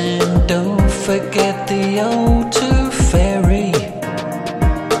Christ, and don't forget the old tooth fairy.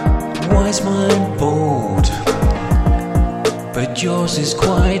 Why's mine bald, but yours is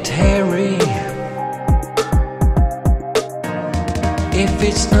quite hairy? If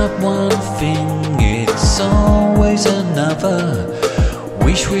it's not one thing, it's always another.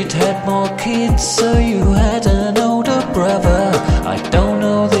 Wish we'd had more kids so you had an older brother. I don't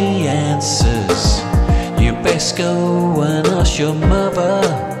know the answers, you best go and ask your mother.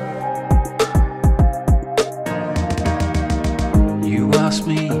 You ask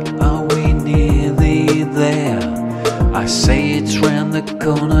me, are we nearly there? I say it's round the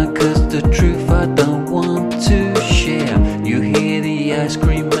corner, cause the truth I don't want to share. You hear the ice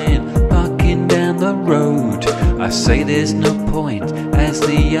cream man parking down the road. I say there's no point, as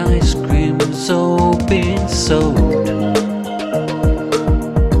the ice cream's all been sold.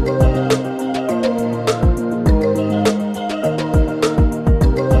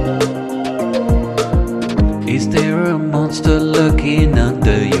 Is there a monster lurking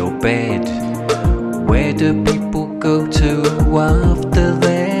under your bed? Where do people go to after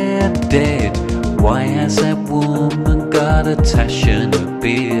they're dead? Why has that woman got a tash and a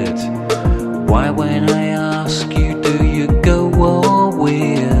beard? Why when I ask you, do you go all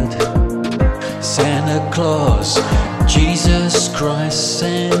weird? Santa Claus, Jesus Christ,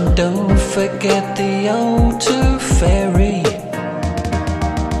 and don't forget the old tooth fairy.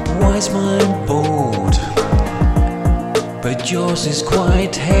 Why's mine bald, but yours is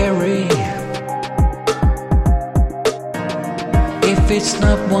quite hairy? If it's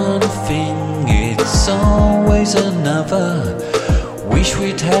not one thing, it's always another. Wish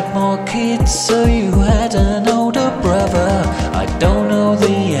we'd had more kids so you had an older brother. I don't know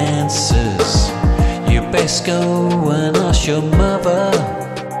the answers, you best go and ask your mother.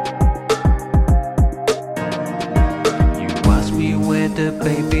 You ask me where the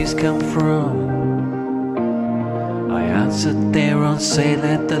babies come from. I answered they're on sale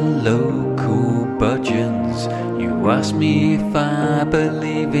at the local Budgeons. You ask me if I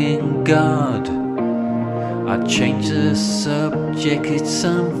believe in God. I change the subject, it's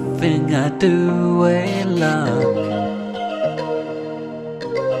something I do a lot.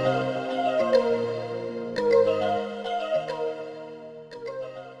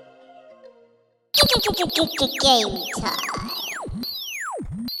 Game time.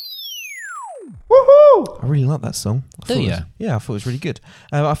 I really like that song. Do you? Yeah, I thought it was really good.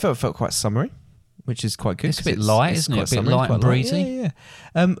 I felt quite summery, which is quite good. It's a bit light, isn't it? A bit light and breezy.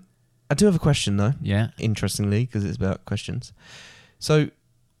 Yeah. I do have a question though. Yeah. Interestingly, because it's about questions. So,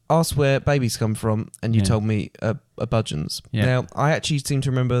 asked where babies come from, and you told me a Budgeons. Yeah. Now, I actually seem to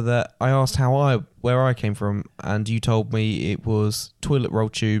remember that I asked where I came from, and you told me it was toilet roll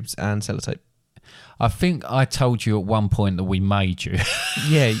tubes and sellotape. I think I told you at one point that we made you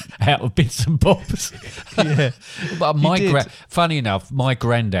Yeah. out of bits and bobs. Yeah. But You did. funny enough, my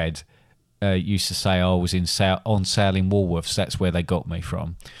granddad used to say I was on sale in Woolworths. That's where they got me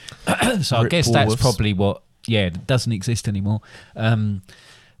from. So I Rip guess that's Woolworths. probably what. Yeah, it doesn't exist anymore. It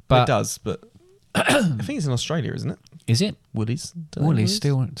But does, but I think it's in Australia, isn't it? is it? Woolies. Woolies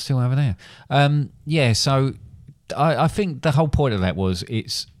still over there. Yeah. So I think the whole point of that was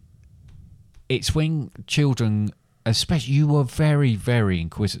it's when children, especially, you were very, very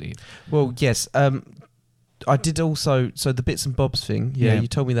inquisitive. Well, yes. I did also, so the bits and bobs thing, Yeah. you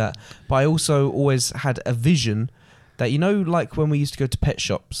told me that. But I also always had a vision that, like when we used to go to pet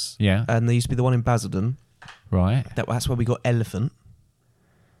shops, Yeah. and there used to be the one in Basildon, Right. that's where we got Elephant.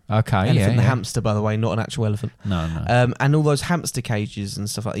 Okay. Elephant the yeah. hamster, by the way, not an actual elephant. No. And all those hamster cages and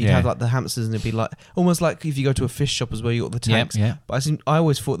stuff like that. You'd Yeah. have like the hamsters, and it'd be like, almost like if you go to a fish shop as well, you got the tanks. Yeah. But I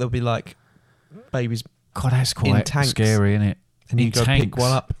always thought there'd be like babies, God, that's quite tanks. scary, isn't it? and you go pick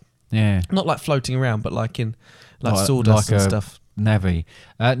one up. Yeah. Not like floating around, but like in Like- sawdust like and a- stuff. Navy.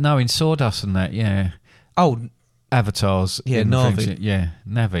 No, in sawdust and that, yeah. Oh, avatars. Yeah, in the Na'vi. things. Yeah,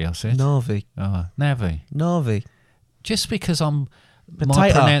 Navi, I said. Na'vi. Navi. Na'vi. Just because my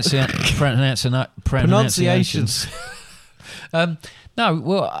Potato. pronunciations. No,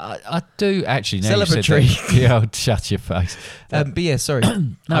 well, I do actually. Now you said Celebratory. that, yeah, I'll shut your face. But yeah, sorry.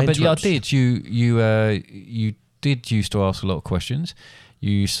 No, but yeah, I interrupted. did. You did used to ask a lot of questions.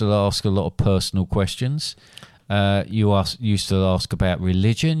 You used to ask a lot of personal questions. Used to ask about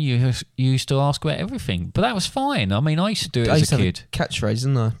religion. You used to ask about everything. But that was fine. I mean, I used to do it I as used a to have kid. catchphrase,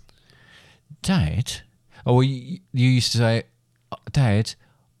 didn't I? Dad? Oh, well, you used to say, Dad,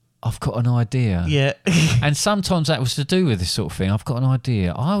 I've got an idea. Yeah. And sometimes that was to do with this sort of thing. I've got an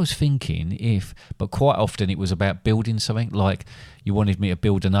idea. I was thinking but quite often it was about building something. Like you wanted me to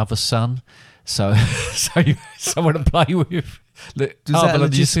build another son, so someone to play with. Was that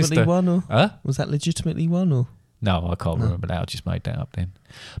legitimately one, or Huh? was that legitimately one, or No, I can't remember that. I just made that up then.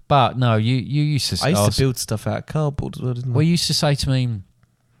 But no, you used to. I used to build stuff out of cardboard as well, didn't I? Well, you used to say to me,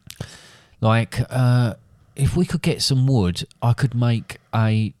 like, if we could get some wood, I could make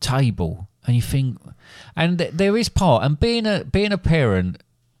a table. And you think, and there is part, and being a parent,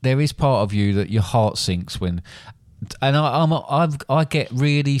 there is part of you that your heart sinks when, and I get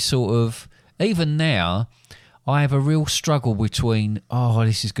really sort of, even now, I have a real struggle between,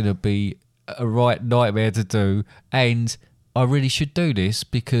 this is going to be a right nightmare to do, and I really should do this,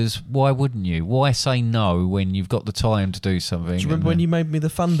 because why wouldn't you? Why say no when you've got the time to do something? Do you remember when you made me the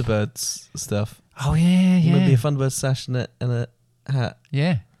Thunderbirds stuff? Oh yeah, You yeah. made me a Thunderbird sash and a hat.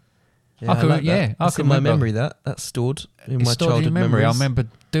 Yeah. Yeah, I can, like that. yeah, I That's can in my remember. memory. That's stored in It's my stored in childhood your memory. memories. I remember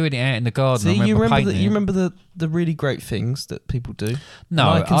doing it out in the garden. See, I you remember painting it. you remember the really great things that people do.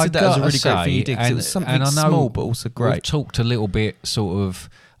 No, And I consider that as a gotta really great thing you say, did, 'cause it was something and I know small but also We've great. talked a little bit sort of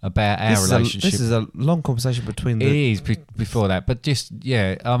about our relationship. This is a long conversation between It the. is before that, but just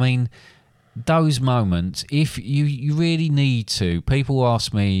I mean, those moments. If you really need to, people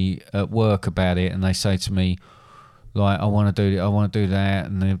ask me at work about it, and they say to me, like, I want to do it, I want to do that,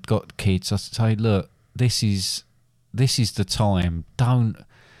 and they've got kids. I say, look, this is the time. Don't.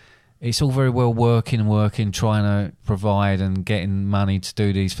 It's all very well working, trying to provide and getting money to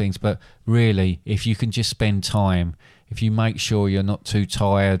do these things, but really, if you can just spend time, if you make sure you're not too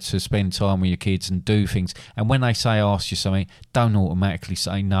tired to spend time with your kids and do things, and when they ask you something, don't automatically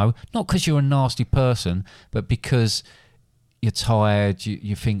say no. Not because you're a nasty person, but because you're tired.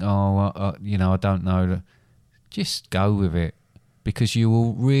 You think, I don't know. Just go with it, because you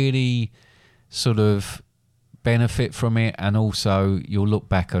will really sort of benefit from it, and also you'll look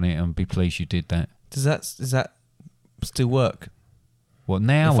back on it and be pleased you did that. Does that still work? Well,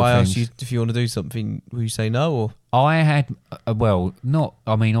 now If I ask you things- if you want to do something, will you say no? Or I had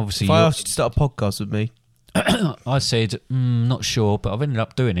obviously if I asked you to start a podcast with me, I said not sure, but I've ended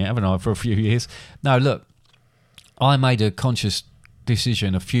up doing it, haven't I, for a few years? No, look, I made a conscious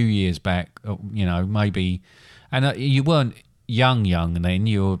decision a few years back, maybe, and you weren't young then,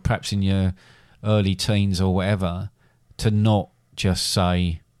 you were perhaps in your early teens or whatever, to not just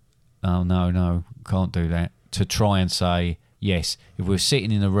say, oh, no, can't do that, to try and say yes. If we were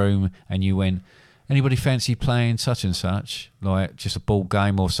sitting in a room and you went, anybody fancy playing such and such, like just a ball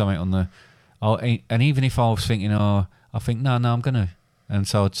game or something on the... and even if I was thinking, I think, no, I'm going to... And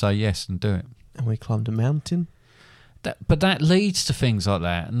so I'd say yes and do it. and we climbed a mountain. But that leads to things like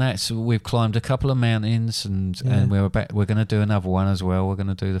that, and we've climbed a couple of mountains, and we're going to do another one as well. We're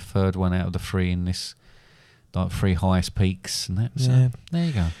going to do the third one out of the three in this, like, 3 highest peaks and that. So Yeah. there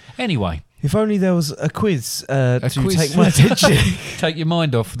you go. Anyway, If only there was a quiz to quiz. take my attention. take your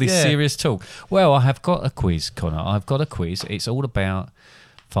mind off this Yeah. serious talk. Well, I have got a quiz, Connor. I've got a quiz. It's all about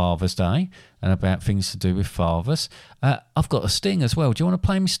Father's Day and about things to do with fathers. I've got a sting as well. Do you want to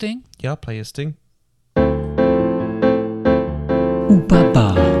play me sting? Yeah, I'll play a sting. Ooh,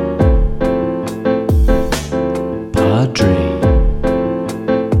 Papa. Padre.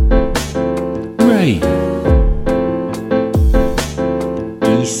 Ray.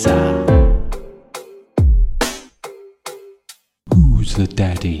 Isa. Who's the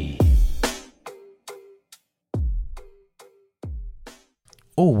daddy?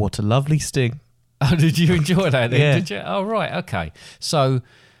 Oh, what a lovely sting. Oh, did you enjoy that then? Yeah. Did you? Oh, right. Okay. So,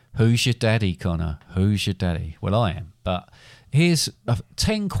 who's your daddy, Connor? Who's your daddy? Well, I am. But here's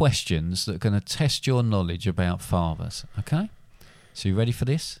 10 questions that are going to test your knowledge about fathers. Okay? So, you ready for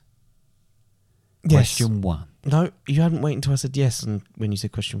this? Yes. Question 1. No, you hadn't waited until I said yes and when you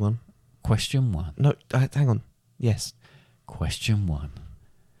said question 1. Question 1. No, hang on. Yes. Question 1.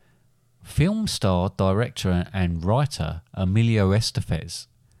 Film star, director, and writer Emilio Estevez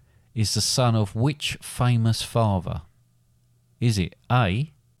is the son of which famous father? Is it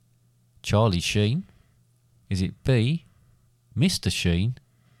A, Charlie Sheen? Is it B, Mr. Sheen,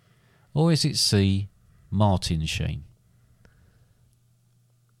 or is it C, Martin Sheen?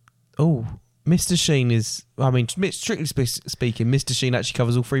 Oh, Mr. Sheen is... I mean, strictly speaking, Mr. Sheen actually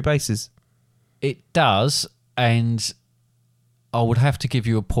covers all 3 bases. It does, and I would have to give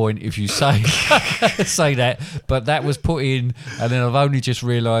you a point if you say say that, but that was put in, and then I've only just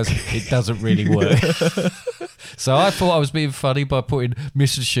realised it doesn't really work. So I thought I was being funny by putting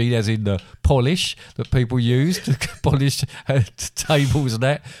Mr. Sheen as in the polish that people use to polish tables and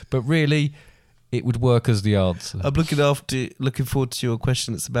that, but really it would work as the answer. I'm looking forward to your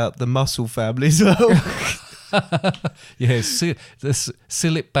question. It's about the Muscle family as well. Yes, the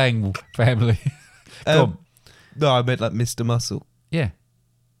Silip Bang family. Go on. No, I meant like Mr. Muscle. Yeah,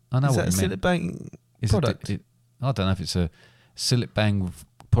 I know Is what that you a meant. Silip Bang Is product? I don't know if it's a Silip Bang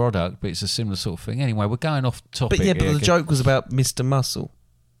product, but it's a similar sort of thing. Anyway, we're going off topic. But here. the joke was about Mr. Muscle.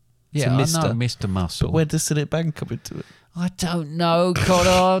 Yeah, It's a I know Mr. Mr. Muscle. But where does Silip Bang come into it? I don't know,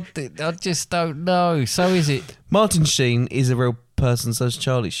 Connor. I just don't know. So is it? Martin Sheen is a real person, so is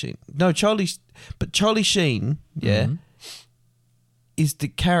Charlie Sheen. No, Charlie Sheen, yeah, is the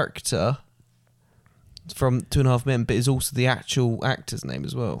character from 2.5 Men, but is also the actual actor's name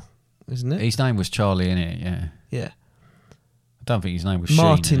as well, isn't it? His name was Charlie, innit? Yeah. Yeah. I don't think his name was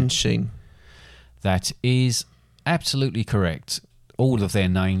Martin Sheen. Sheen. That is absolutely correct. All of their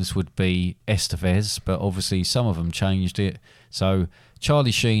names would be Estevez, but obviously some of them changed it. So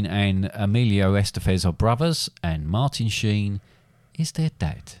Charlie Sheen and Emilio Estevez are brothers, and Martin Sheen is their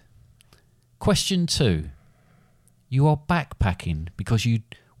dad. Question 2. You are backpacking because you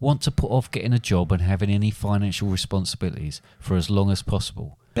want to put off getting a job and having any financial responsibilities for as long as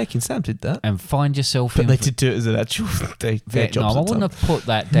possible, Beck and Sam did that. and find yourself But in they did do it as an actual their Vietnam. jobs I at the wouldn't time. have put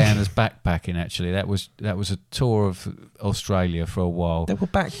that down as backpacking. Actually, that was a tour of Australia for a while. They were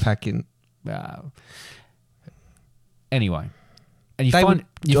backpacking. Anyway, and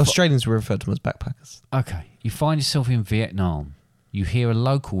Australians were referred to them as backpackers. Okay, you find yourself in Vietnam. You hear a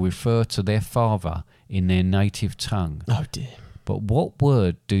local refer to their father in their native tongue. Oh dear. But what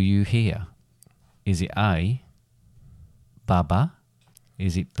word do you hear? Is it A, Baba?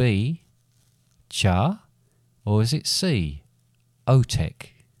 Is it B, Cha? Or is it C, Otek?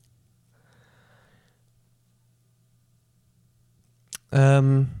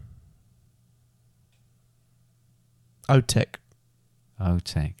 Otek.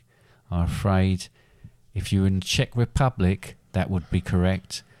 Otek. I'm afraid if you're in the Czech Republic, that would be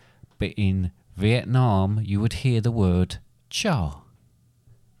correct. But in Vietnam, you would hear the word Cha.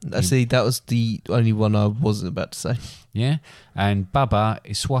 See, that was the only one I wasn't about to say. Yeah? And Baba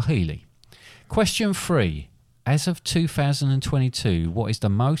is Swahili. Question 3. As of 2022, what is the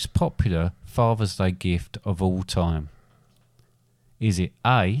most popular Father's Day gift of all time? Is it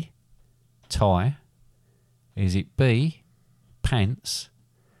A, tie? Is it B, pants?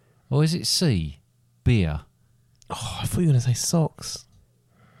 Or is it C, beer? Oh, I thought you were going to say socks.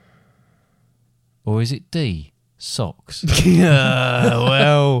 Or is it D, socks? Yeah,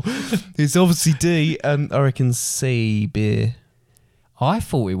 well, it's obviously D, and I reckon C, beer. I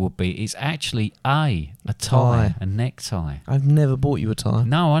thought it would be. It's actually A tie. a necktie. I've never bought you a tie.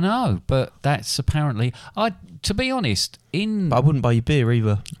 No, I know, but that's apparently. To be honest, But I wouldn't buy you beer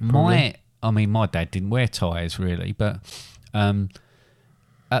either. probably. my dad didn't wear ties really, but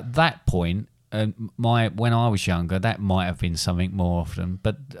at that point, when I was younger, that might have been something more often.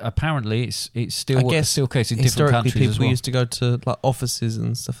 But apparently, it's still I guess still case in different historically countries people as well. used to go to like offices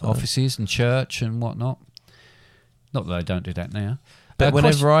and stuff like that. Offices and church and whatnot. Not that I don't do that now. But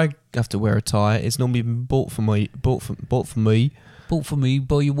whenever I have to wear a tie, it's normally been bought for me bought for me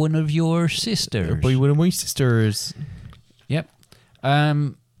by one of your sisters. by one of my sisters. Yep.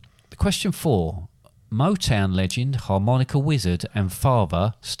 Question 4. Motown legend, harmonica wizard and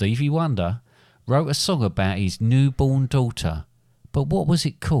father Stevie Wonder wrote a song about his newborn daughter. But what was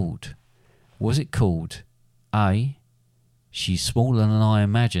it called? Was it called A, She's Smaller Than I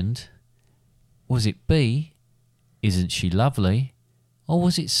Imagined? Was it B, Isn't She Lovely? Or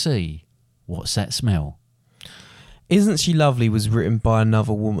was it C, What's That Smell? Isn't She Lovely was written by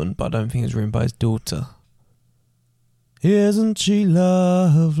another woman, but I don't think it was written by his daughter. Isn't she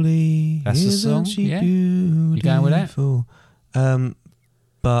lovely? That's the Isn't song, she yeah? beautiful? You going with that?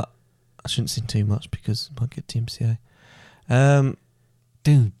 But I shouldn't sing too much because I might get DMCA. Dun,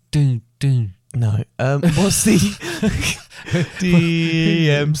 dun, dun. No. What's the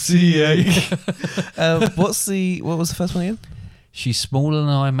DMCA? What was the first one again? She's smaller than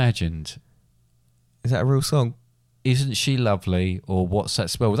I imagined. Is that a real song? Isn't she lovely? Or what's that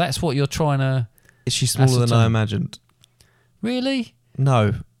spell? That's what you're trying to... Is she smaller than I ascertain. imagined? Really?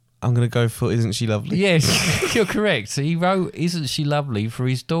 No. I'm going to go for Isn't She Lovely? Yes, you're correct. He wrote Isn't She Lovely for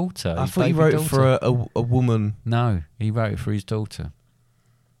his daughter. I his thought he baby wrote daughter. it for a woman. No, he wrote it for his daughter.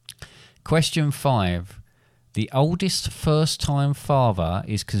 Question 5. The oldest first-time father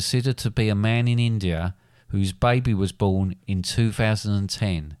is considered to be a man in India whose baby was born in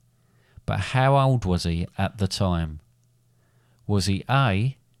 2010. But how old was he at the time? Was he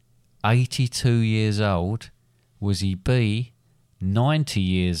A, 82 years old? Was he B, 90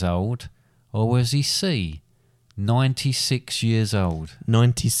 years old? Or was he C, 96 years old?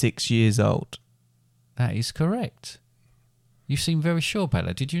 96 years old. That is correct. You seem very sure about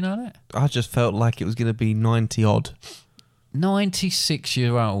that. Did you know that? I just felt like it was going to be 90 odd.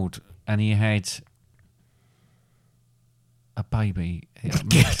 96-year-old, and he had a baby. Why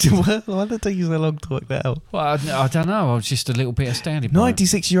did it take you so long to work that out? Well, I don't know. I was just a little bit astounded.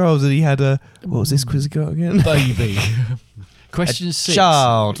 96-year-old and he had a... What was this quiz got again? Baby. Question 6.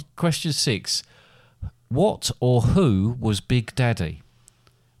 Child. Question 6. What or who was Big Daddy?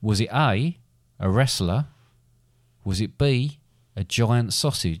 Was it A, a wrestler? Was it B, a giant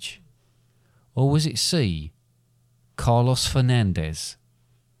sausage? Or was it C, Carlos Fernandez,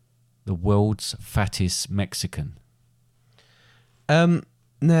 the world's fattest Mexican?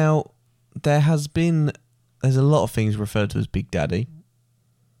 Now, there's a lot of things referred to as Big Daddy.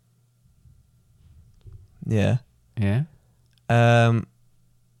 Yeah. Yeah? A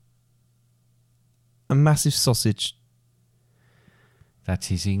massive sausage.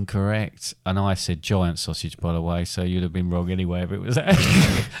 That is incorrect. And I said giant sausage, by the way, so you'd have been wrong anyway if it was that.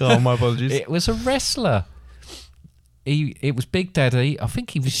 Oh, my apologies. It was a wrestler. It was Big Daddy. I think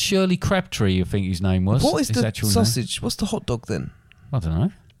he was Shirley Crabtree, I think his name was. What is his the actual sausage? What's the hot dog then? name. I don't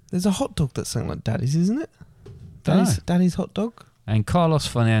know. There's a hot dog that's something like Daddy's, isn't it? Dunno. Daddy's hot dog? And Carlos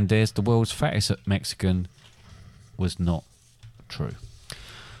Fernandez, the world's fattest Mexican, was not true.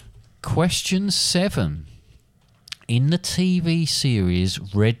 Question 7. In the TV series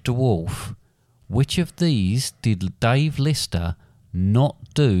Red Dwarf, which of these did Dave Lister not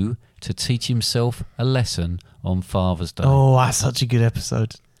do to teach himself a lesson on Father's Day? Oh, that's such a good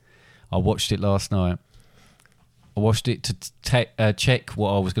episode. I watched it last night. I watched it to check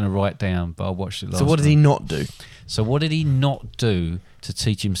what I was going to write down, but I watched it last night. So what did he not do? So what did he not do to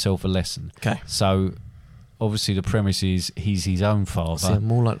teach himself a lesson? Okay. So obviously the premise is he's his own father. See, I'm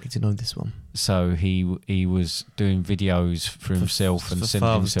more likely to know this one. So he was doing videos for himself and for sending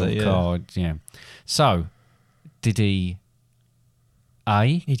Father's himself Day, yeah. cards. Yeah. So did he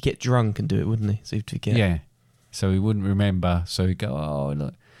A? He'd get drunk and do it, wouldn't he? So he'd forget. Yeah. So he wouldn't remember. So he'd go, oh,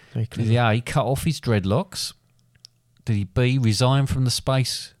 look. Very Did clever. he A, cut off his dreadlocks? Did he B, resign from the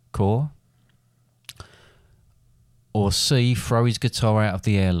Space Corps? Or C, throw his guitar out of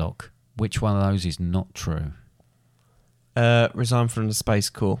the airlock? Which one of those is not true? Resign from the Space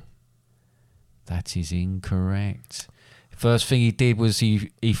Corps. That is incorrect. First thing he did was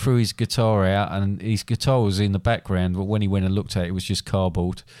he threw his guitar out, and his guitar was in the background, but when he went and looked at it, it was just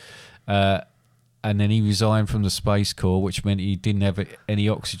cardboard. And then he resigned from the Space Corps, which meant he didn't have any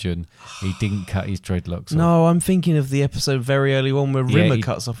oxygen. He didn't cut his dreadlocks off. No, I'm thinking of the episode very early on where Rimmer he-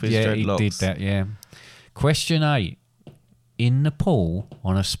 cuts off his yeah, dreadlocks. he did that, yeah. Question 8. In Nepal,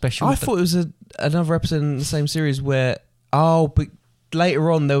 on a special... I thought it was another episode in the same series where... Oh, but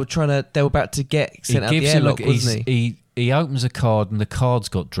later on they were about to get sent out the airlock, wasn't he? He opens a card and the card's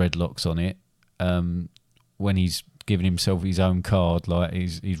got dreadlocks on it. When he's giving himself his own card, like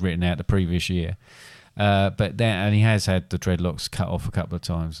he's written out the previous year. But then, and he has had the dreadlocks cut off a couple of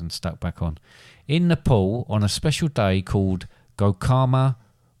times and stuck back on. In Nepal, on a special day called Gokama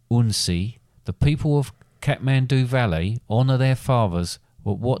Unsi, the people of Kathmandu Valley honour their fathers.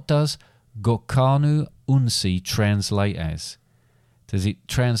 But what does Gokanu Unsi translate as? Does it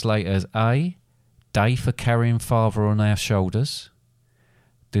translate as A, day for carrying father on our shoulders?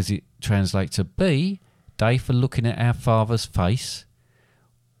 Does it translate to B, day for looking at our father's face?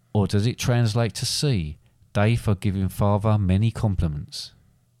 Or does it translate to C, day for giving father many compliments?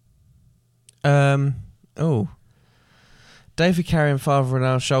 David carrying father on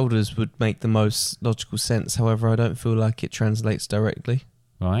our shoulders would make the most logical sense. However, I don't feel like it translates directly.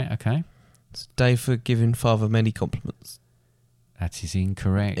 Right, okay. It's David giving father many compliments. That is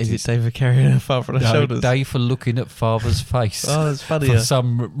incorrect. Is it David carrying father on our shoulders? Day for looking at father's face. Oh, that's funnier. For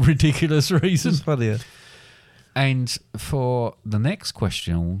some ridiculous reason. That's funnier. And for the next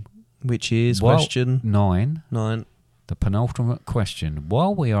question, Which is while- question 9, 9. the penultimate question.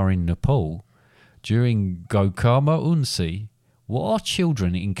 While we are in Nepal, during Gokama Unsi, what are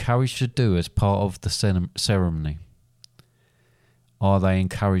children encouraged to do as part of the ceremony? Are they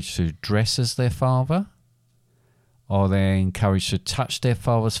encouraged to dress as their father? Are they encouraged to touch their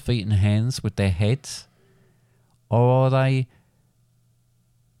father's feet and hands with their heads? Or are they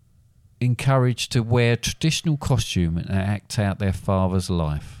encouraged to wear traditional costume and act out their father's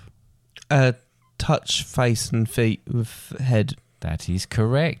life? Touch face and feet with head. That is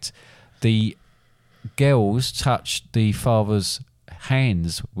correct. The girls touch the father's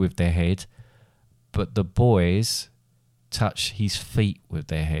hands with their head, but the boys touch his feet with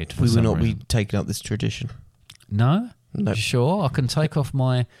their head. We will not be taking up this tradition. No? No. You sure? I can take off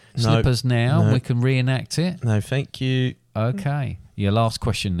my slippers now and we can reenact it? No, thank you. Okay. Your last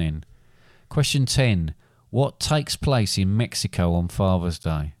question then. Question 10. What takes place in Mexico on Father's Day?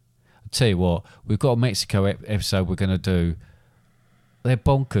 I'll tell you what, we've got a Mexico episode we're going to do. They're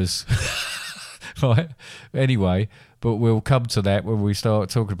bonkers. Right? Anyway, but we'll come to that when we start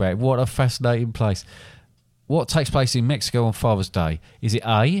talking about it. What a fascinating place. What takes place in Mexico on Father's Day? Is it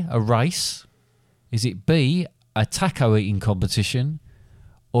A, a race? Is it B, a taco eating competition?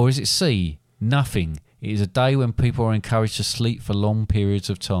 Or is it C, nothing? It is a day when people are encouraged to sleep for long periods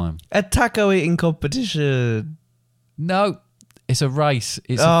of time. A taco eating competition. No, it's a race.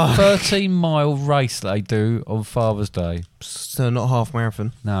 It's a 13-mile race that they do on Father's Day. So not half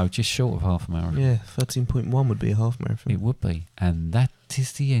marathon. No, just short of half a marathon. Yeah, 13.1 would be a half marathon. It would be. And that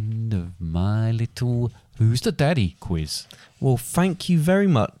is the end of my little Who's the Daddy quiz. Well, thank you very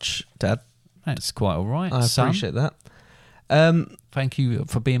much, Dad. That's quite all right, I son. appreciate that. Thank you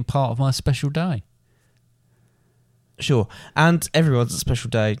for being part of my special day. Sure. And everyone's a special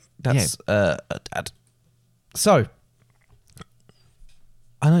day. That's Dad. So,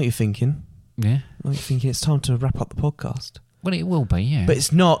 I know what you're thinking. Yeah. I know you're thinking it's time to wrap up the podcast. Well, it will be, yeah. But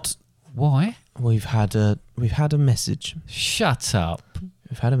it's not. Why? We've had a message. Shut up.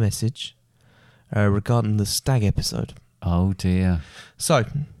 We've had a message regarding the stag episode. Oh, dear. So,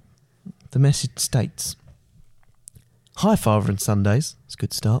 the message states, "Hi, Father and Sundays." It's a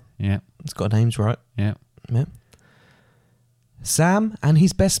good start. Yeah. It's got our names right. Yeah. Yeah. Sam and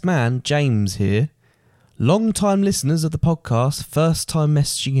his best man, James, here. Long-time listeners of the podcast, first time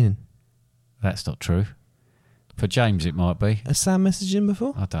messaging in. That's not true. For James, it might be. Has Sam messaged in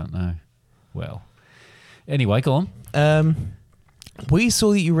before? I don't know. Well. Anyway, go on. We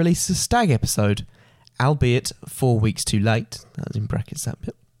saw that you released a stag episode, albeit 4 weeks too late. That was in brackets, that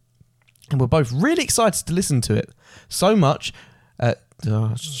bit. And we're both really excited to listen to it. So much...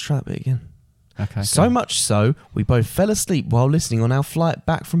 just try that bit again. Okay. So much so, we both fell asleep while listening on our flight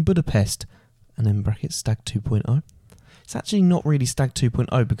back from Budapest. And in brackets, Stag 2.0. It's actually not really Stag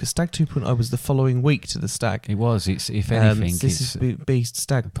 2.0 because Stag 2.0 was the following week to the Stag. It was. It's if anything, so this is be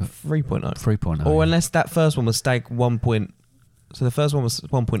Stag 3.0. 3.0. Or unless that first one was Stag 1. So the first one was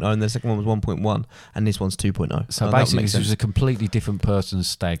 1.0 and the second one was 1.1 and this one's 2.0. So basically this was a completely different person's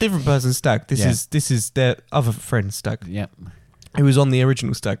Stag. Different person's Stag. This is their other friend's Stag. Yep. Who was on the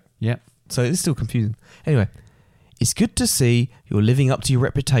original Stag. Yep. So it's still confusing. Anyway, it's good to see you're living up to your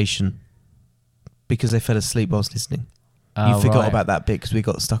reputation because they fell asleep whilst listening. You forgot about that bit because we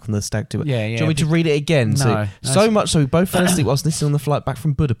got stuck on the Stag 2. Yeah, Do you want me to read it again? No. So much so we both fell asleep whilst listening on the flight back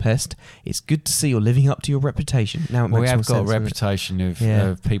from Budapest. It's good to see you're living up to your reputation. Now it makes we have more got sense, a reputation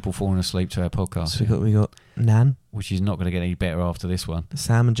of people falling asleep to our podcast. So we got Nan, which is not going to get any better after this one.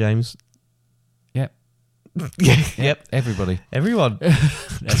 Sam and James. Yep. Yep. Everybody. Everyone.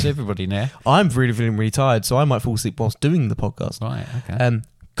 That's everybody now. I'm feeling really tired, so I might fall asleep whilst doing the podcast. Right, okay.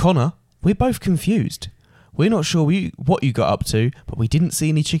 Connor, we're both confused. We're not sure what you got up to, but we didn't see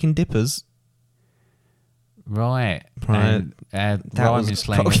any chicken dippers. Right. And rhyming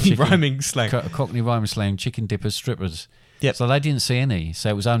slang. Cockney rhyming slang, chicken dippers, strippers. Yep. So they didn't see any. So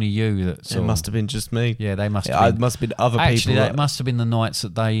it was only you that saw. It must have been just me. Yeah, they must have been. It must have been other Actually, people. It must have been the nights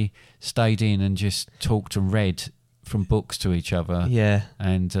that they stayed in and just talked and read from books to each other. Yeah.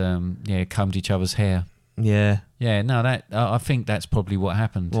 And, combed each other's hair. Yeah. Yeah, no, I think that's probably what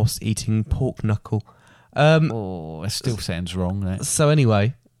happened. Whilst eating pork knuckle. That still sounds wrong. That. So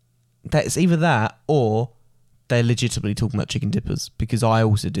anyway, that's either that or they're legitimately talking about chicken dippers because I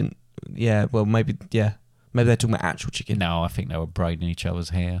also didn't. Yeah, well, maybe they're talking about actual chicken. No, I think they were braiding each other's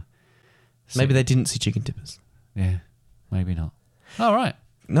hair. Maybe they didn't see chicken dippers. Yeah, maybe not. All right.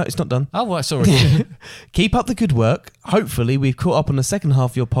 No, it's not done. Oh, right, sorry. Keep up the good work. Hopefully, we've caught up on the second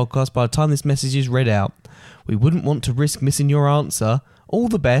half of your podcast by the time this message is read out. We wouldn't want to risk missing your answer. All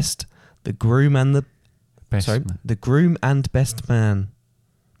the best, the groom and the the groom and best man.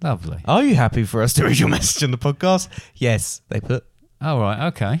 Lovely. Are you happy for us to read your message on the podcast? Yes, they put. Oh, right,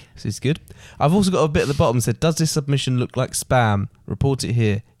 okay. This is good. I've also got a bit at the bottom that said, does this submission look like spam? Report it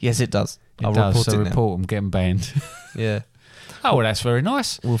here. Yes, it does. I'll report it now. Report them, get them banned. Yeah. Oh, well, that's very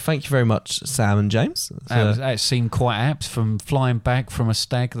nice. Well, thank you very much, Sam and James. That seemed quite apt from flying back from a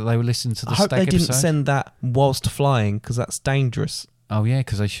stag that they were listening to the I hope stag they didn't episode. send that whilst flying, because that's dangerous. Oh, yeah,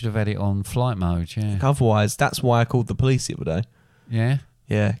 because they should have had it on flight mode, yeah. Otherwise, that's why I called the police the other day. Yeah?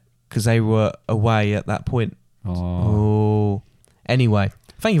 Yeah, because they were away at that point. Oh. Anyway,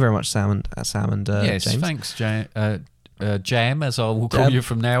 thank you very much, Sam and Yes, James. thanks, Jam, as I will call you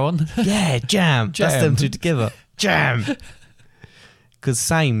from now on. Yeah, Jam. That's Jam. them two together. Jam. Because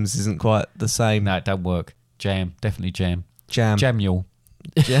Sames isn't quite the same. No, it don't work. Jam, definitely Jam. Jam. Jamule.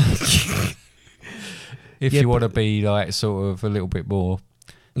 Jam. If Yeah, you want to be like sort of a little bit more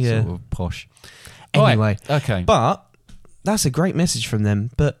Yeah. sort of posh. Anyway. Right, okay. But that's a great message from them.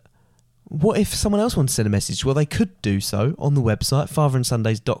 But what if someone else wanted to send a message? Well, they could do so on the website,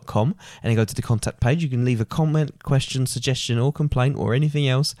 fatherandsundays.com, and then go to the contact page. You can leave a comment, question, suggestion, or complaint, or anything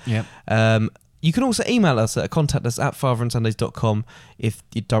else. Yep. You can also email us at contact@fatherandsundays.com if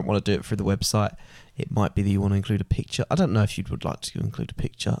you don't want to do it through the website. It might be that you want to include a picture. I don't know if you would like to include a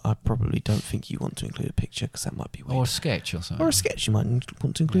picture. I probably don't think you want to include a picture because that might be weird. Or a sketch or something. Or a sketch. You might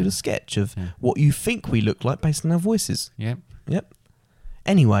want to include Yeah. a sketch of Yeah. what you think we look like based on our voices. Yep. Yep.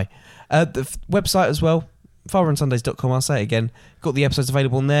 Anyway, the website as well, fatherandsundays.com. I'll say it again. Got the episodes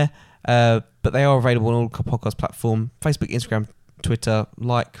available on there, but they are available on all podcast platform, Facebook, Instagram, Twitter.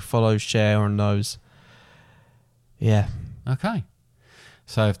 Like, follow, share on those. Yeah. Okay.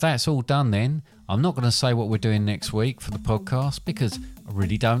 So if that's all done then, I'm not going to say what we're doing next week for the podcast because I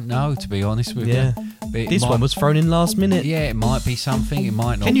really don't know, to be honest with Yeah. you. But it This might- one was thrown in last minute. Yeah, it might be something, it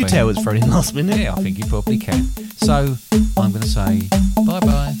might not Can you be. tell it's thrown in last minute? Yeah, I think you probably can. So I'm going to say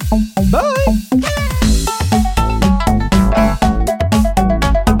bye-bye. Bye.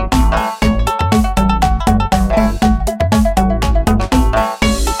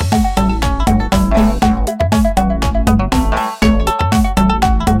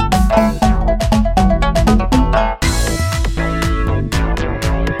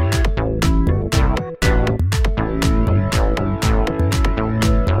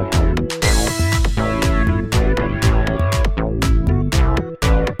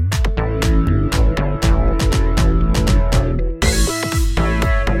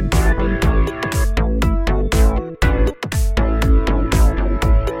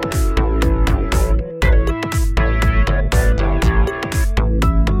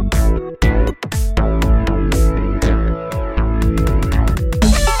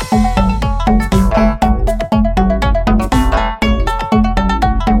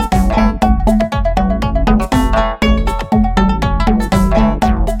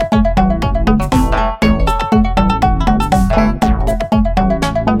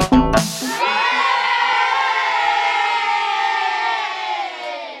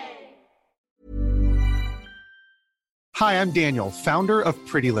 Hi, I'm Daniel, founder of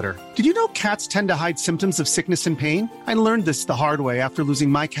Pretty Litter. Did you know cats tend to hide symptoms of sickness and pain? I learned this the hard way after losing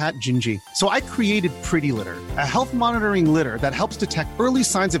my cat, Gingy. So I created Pretty Litter, a health monitoring litter that helps detect early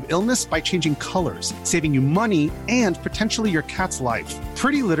signs of illness by changing colors, saving you money and potentially your cat's life.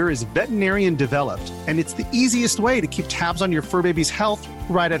 Pretty Litter is veterinarian developed, and it's the easiest way to keep tabs on your fur baby's health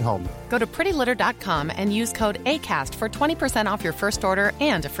right at home. Go to prettylitter.com and use code ACAST for 20% off your first order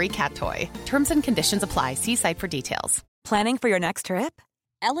and a free cat toy. Terms and conditions apply. See site for details. Planning for your next trip?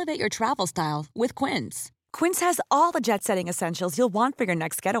 Elevate your travel style with Quince. Quince has all the jet-setting essentials you'll want for your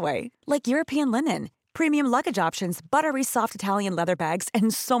next getaway, like European linen, premium luggage options, buttery soft Italian leather bags,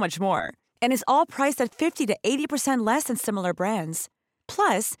 and so much more. And is all priced at 50 to 80% less than similar brands.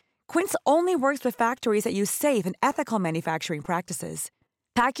 Plus, Quince only works with factories that use safe and ethical manufacturing practices.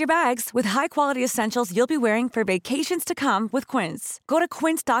 Pack your bags with high-quality essentials you'll be wearing for vacations to come with Quince. Go to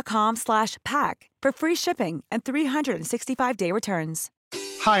quince.com/pack for free shipping and 365-day returns.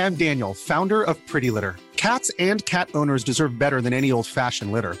 Hi, I'm Daniel, founder of Pretty Litter. Cats and cat owners deserve better than any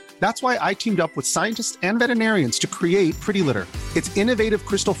old-fashioned litter. That's why I teamed up with scientists and veterinarians to create Pretty Litter. Its innovative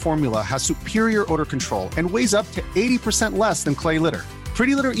crystal formula has superior odor control and weighs up to 80% less than clay litter.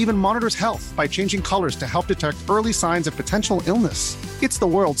 Pretty Litter even monitors health by changing colors to help detect early signs of potential illness. It's the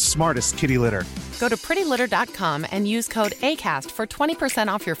world's smartest kitty litter. Go to prettylitter.com and use code ACAST for 20%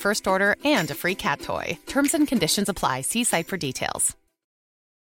 off your first order and a free cat toy. Terms and conditions apply. See site for details.